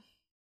know.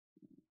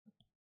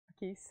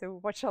 Okay, so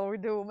what shall we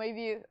do?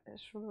 Maybe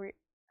should we?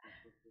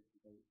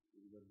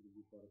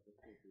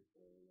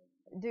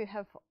 Do you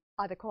have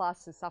other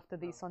classes after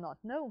this or not?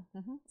 No.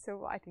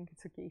 So I think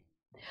it's okay.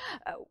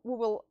 We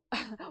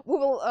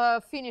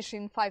will finish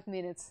in 5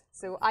 minutes.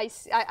 So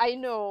I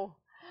know.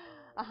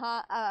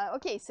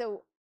 Okay,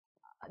 so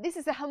this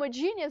is a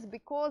homogeneous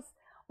because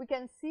we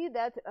can see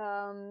that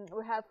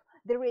we have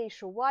the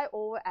ratio y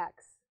over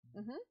x.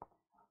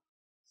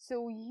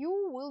 So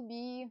u will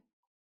be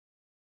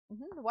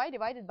y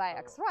divided by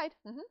x, right?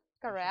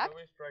 Correct.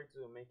 We should always try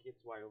to make it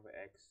y over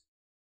x.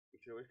 We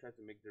should always try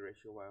to make the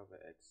ratio y over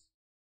x.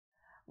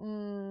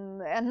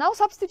 And now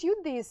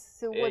substitute this.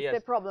 So what's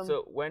the problem?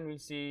 So when we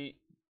see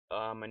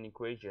an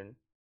equation,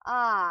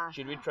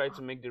 should we try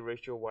to make the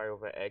ratio y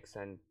over x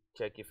and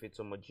check if it's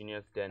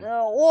homogeneous? Then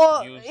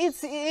or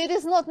it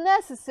is not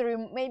necessary.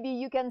 Maybe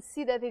you can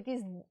see that it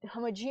is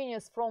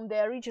homogeneous from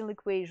the original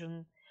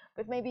equation,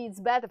 but maybe it's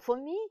better for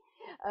me.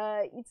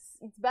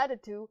 It's better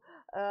to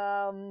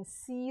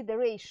see the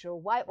ratio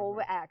y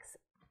over x.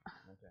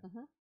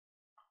 Okay.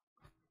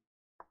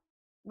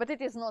 But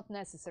it is not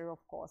necessary,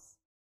 of course.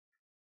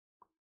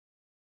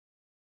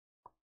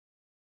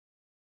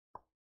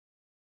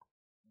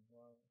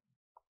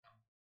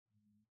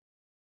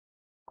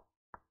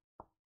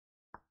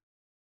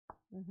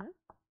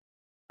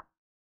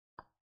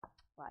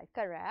 Right,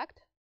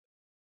 correct.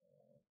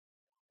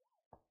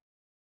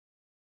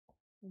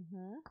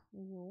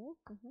 U.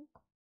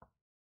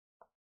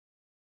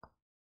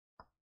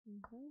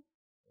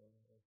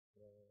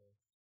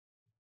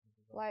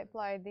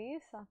 Apply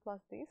this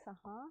plus this.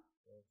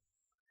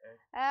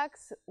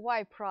 X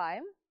y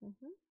prime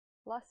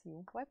plus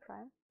u y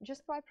prime,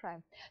 just y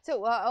prime.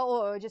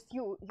 So just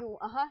u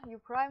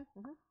prime.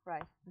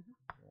 Right.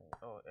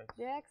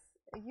 X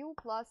u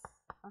plus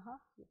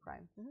u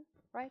prime.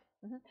 Right.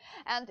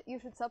 And you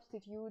should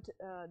substitute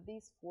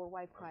this for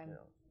y prime.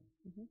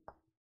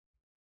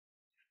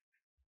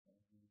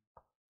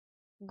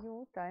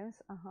 U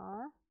times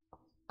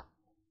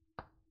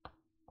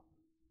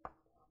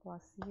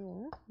plus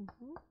u.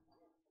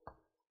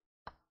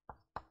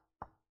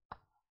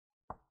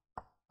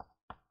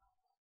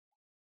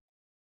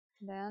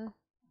 Then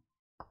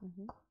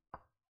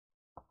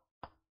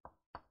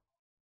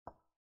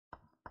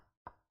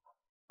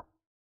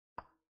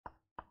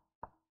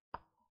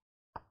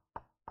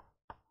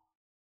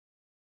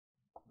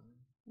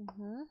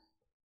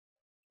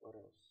What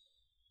else?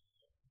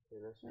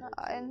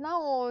 and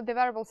now the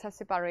variables are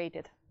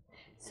separated.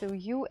 So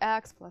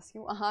ux plus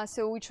u.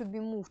 So it should be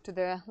moved to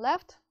the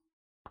left.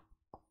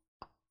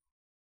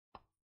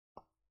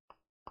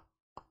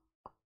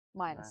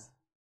 Minus.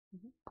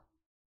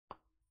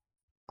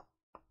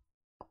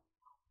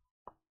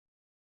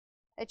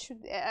 It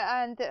should,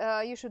 and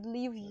you should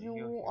leave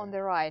u on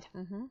the right.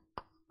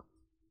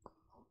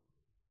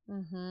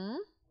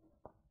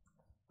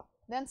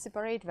 Then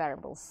separate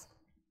variables.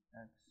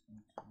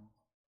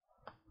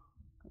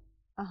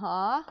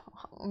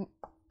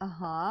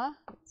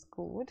 It's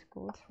good,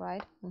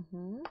 right.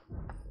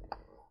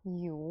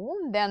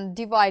 U, then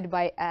divide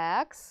by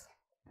x,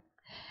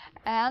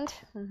 and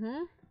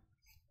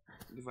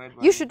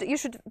you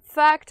should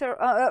factor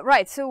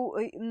right. So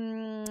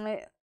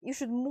you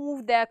should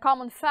move the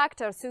common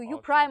factor. So u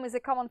prime is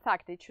a common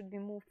factor. It should be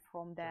moved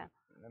from there.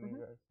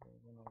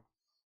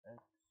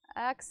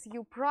 X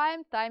u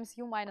prime times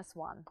u minus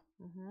 1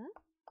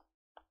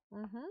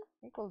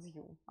 equals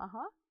u.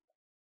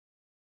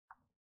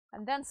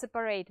 And then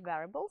separate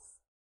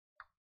variables.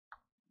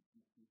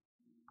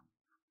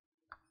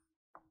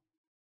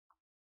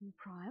 U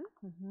prime.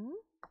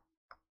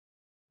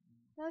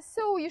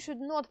 So you should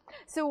not.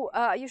 So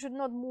you should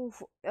not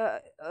move.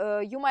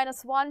 U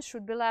minus 1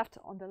 should be left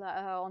on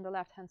the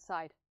left hand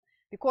side,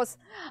 because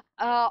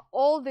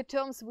all the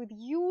terms with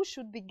u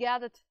should be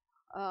gathered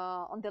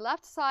on the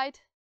left side,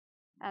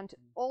 and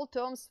all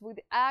terms with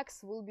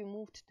x will be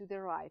moved to the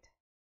right.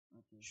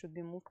 Should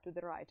be moved to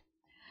the right.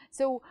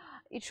 So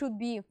it should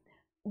be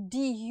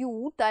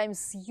du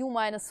times u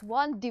minus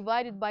 1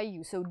 divided by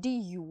u. So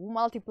du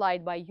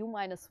multiplied by u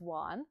minus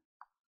 1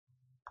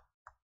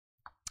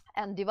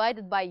 and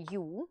divided by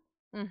u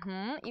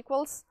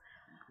equals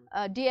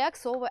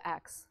dx over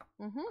x.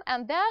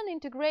 And then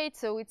integrate.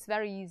 So it's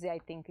very easy, I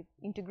think.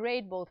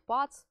 Integrate both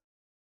parts.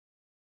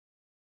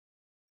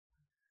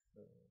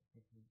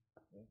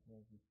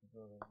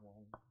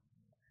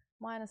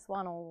 Minus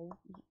 1 all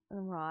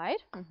right.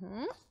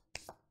 Mm-hmm.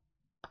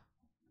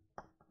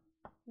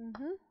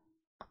 Mm-hmm.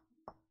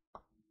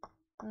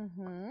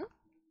 Mm-hmm.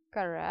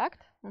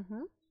 Correct.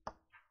 Mm-hmm.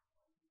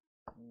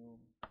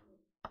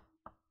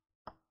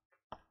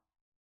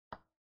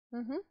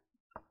 Mm-hmm.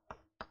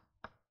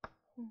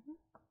 Mm-hmm.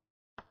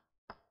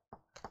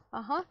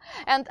 Uh-huh.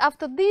 And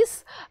after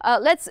this,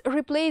 let's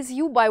replace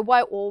u by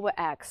y over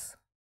x.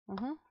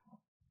 Mm-hmm.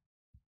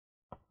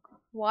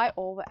 Y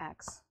over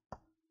x.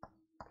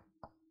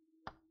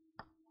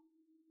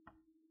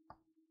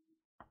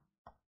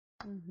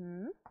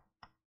 Mm-hmm.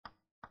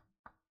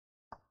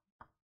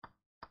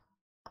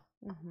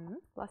 Mm-hmm.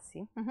 Plus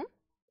c. Mm-hmm.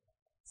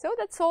 So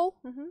that's all.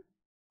 Mm-hmm.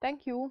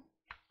 Thank you.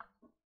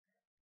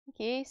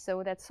 Okay,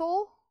 so that's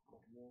all.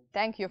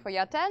 Thank you for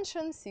your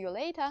attention. See you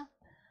later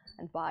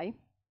and bye.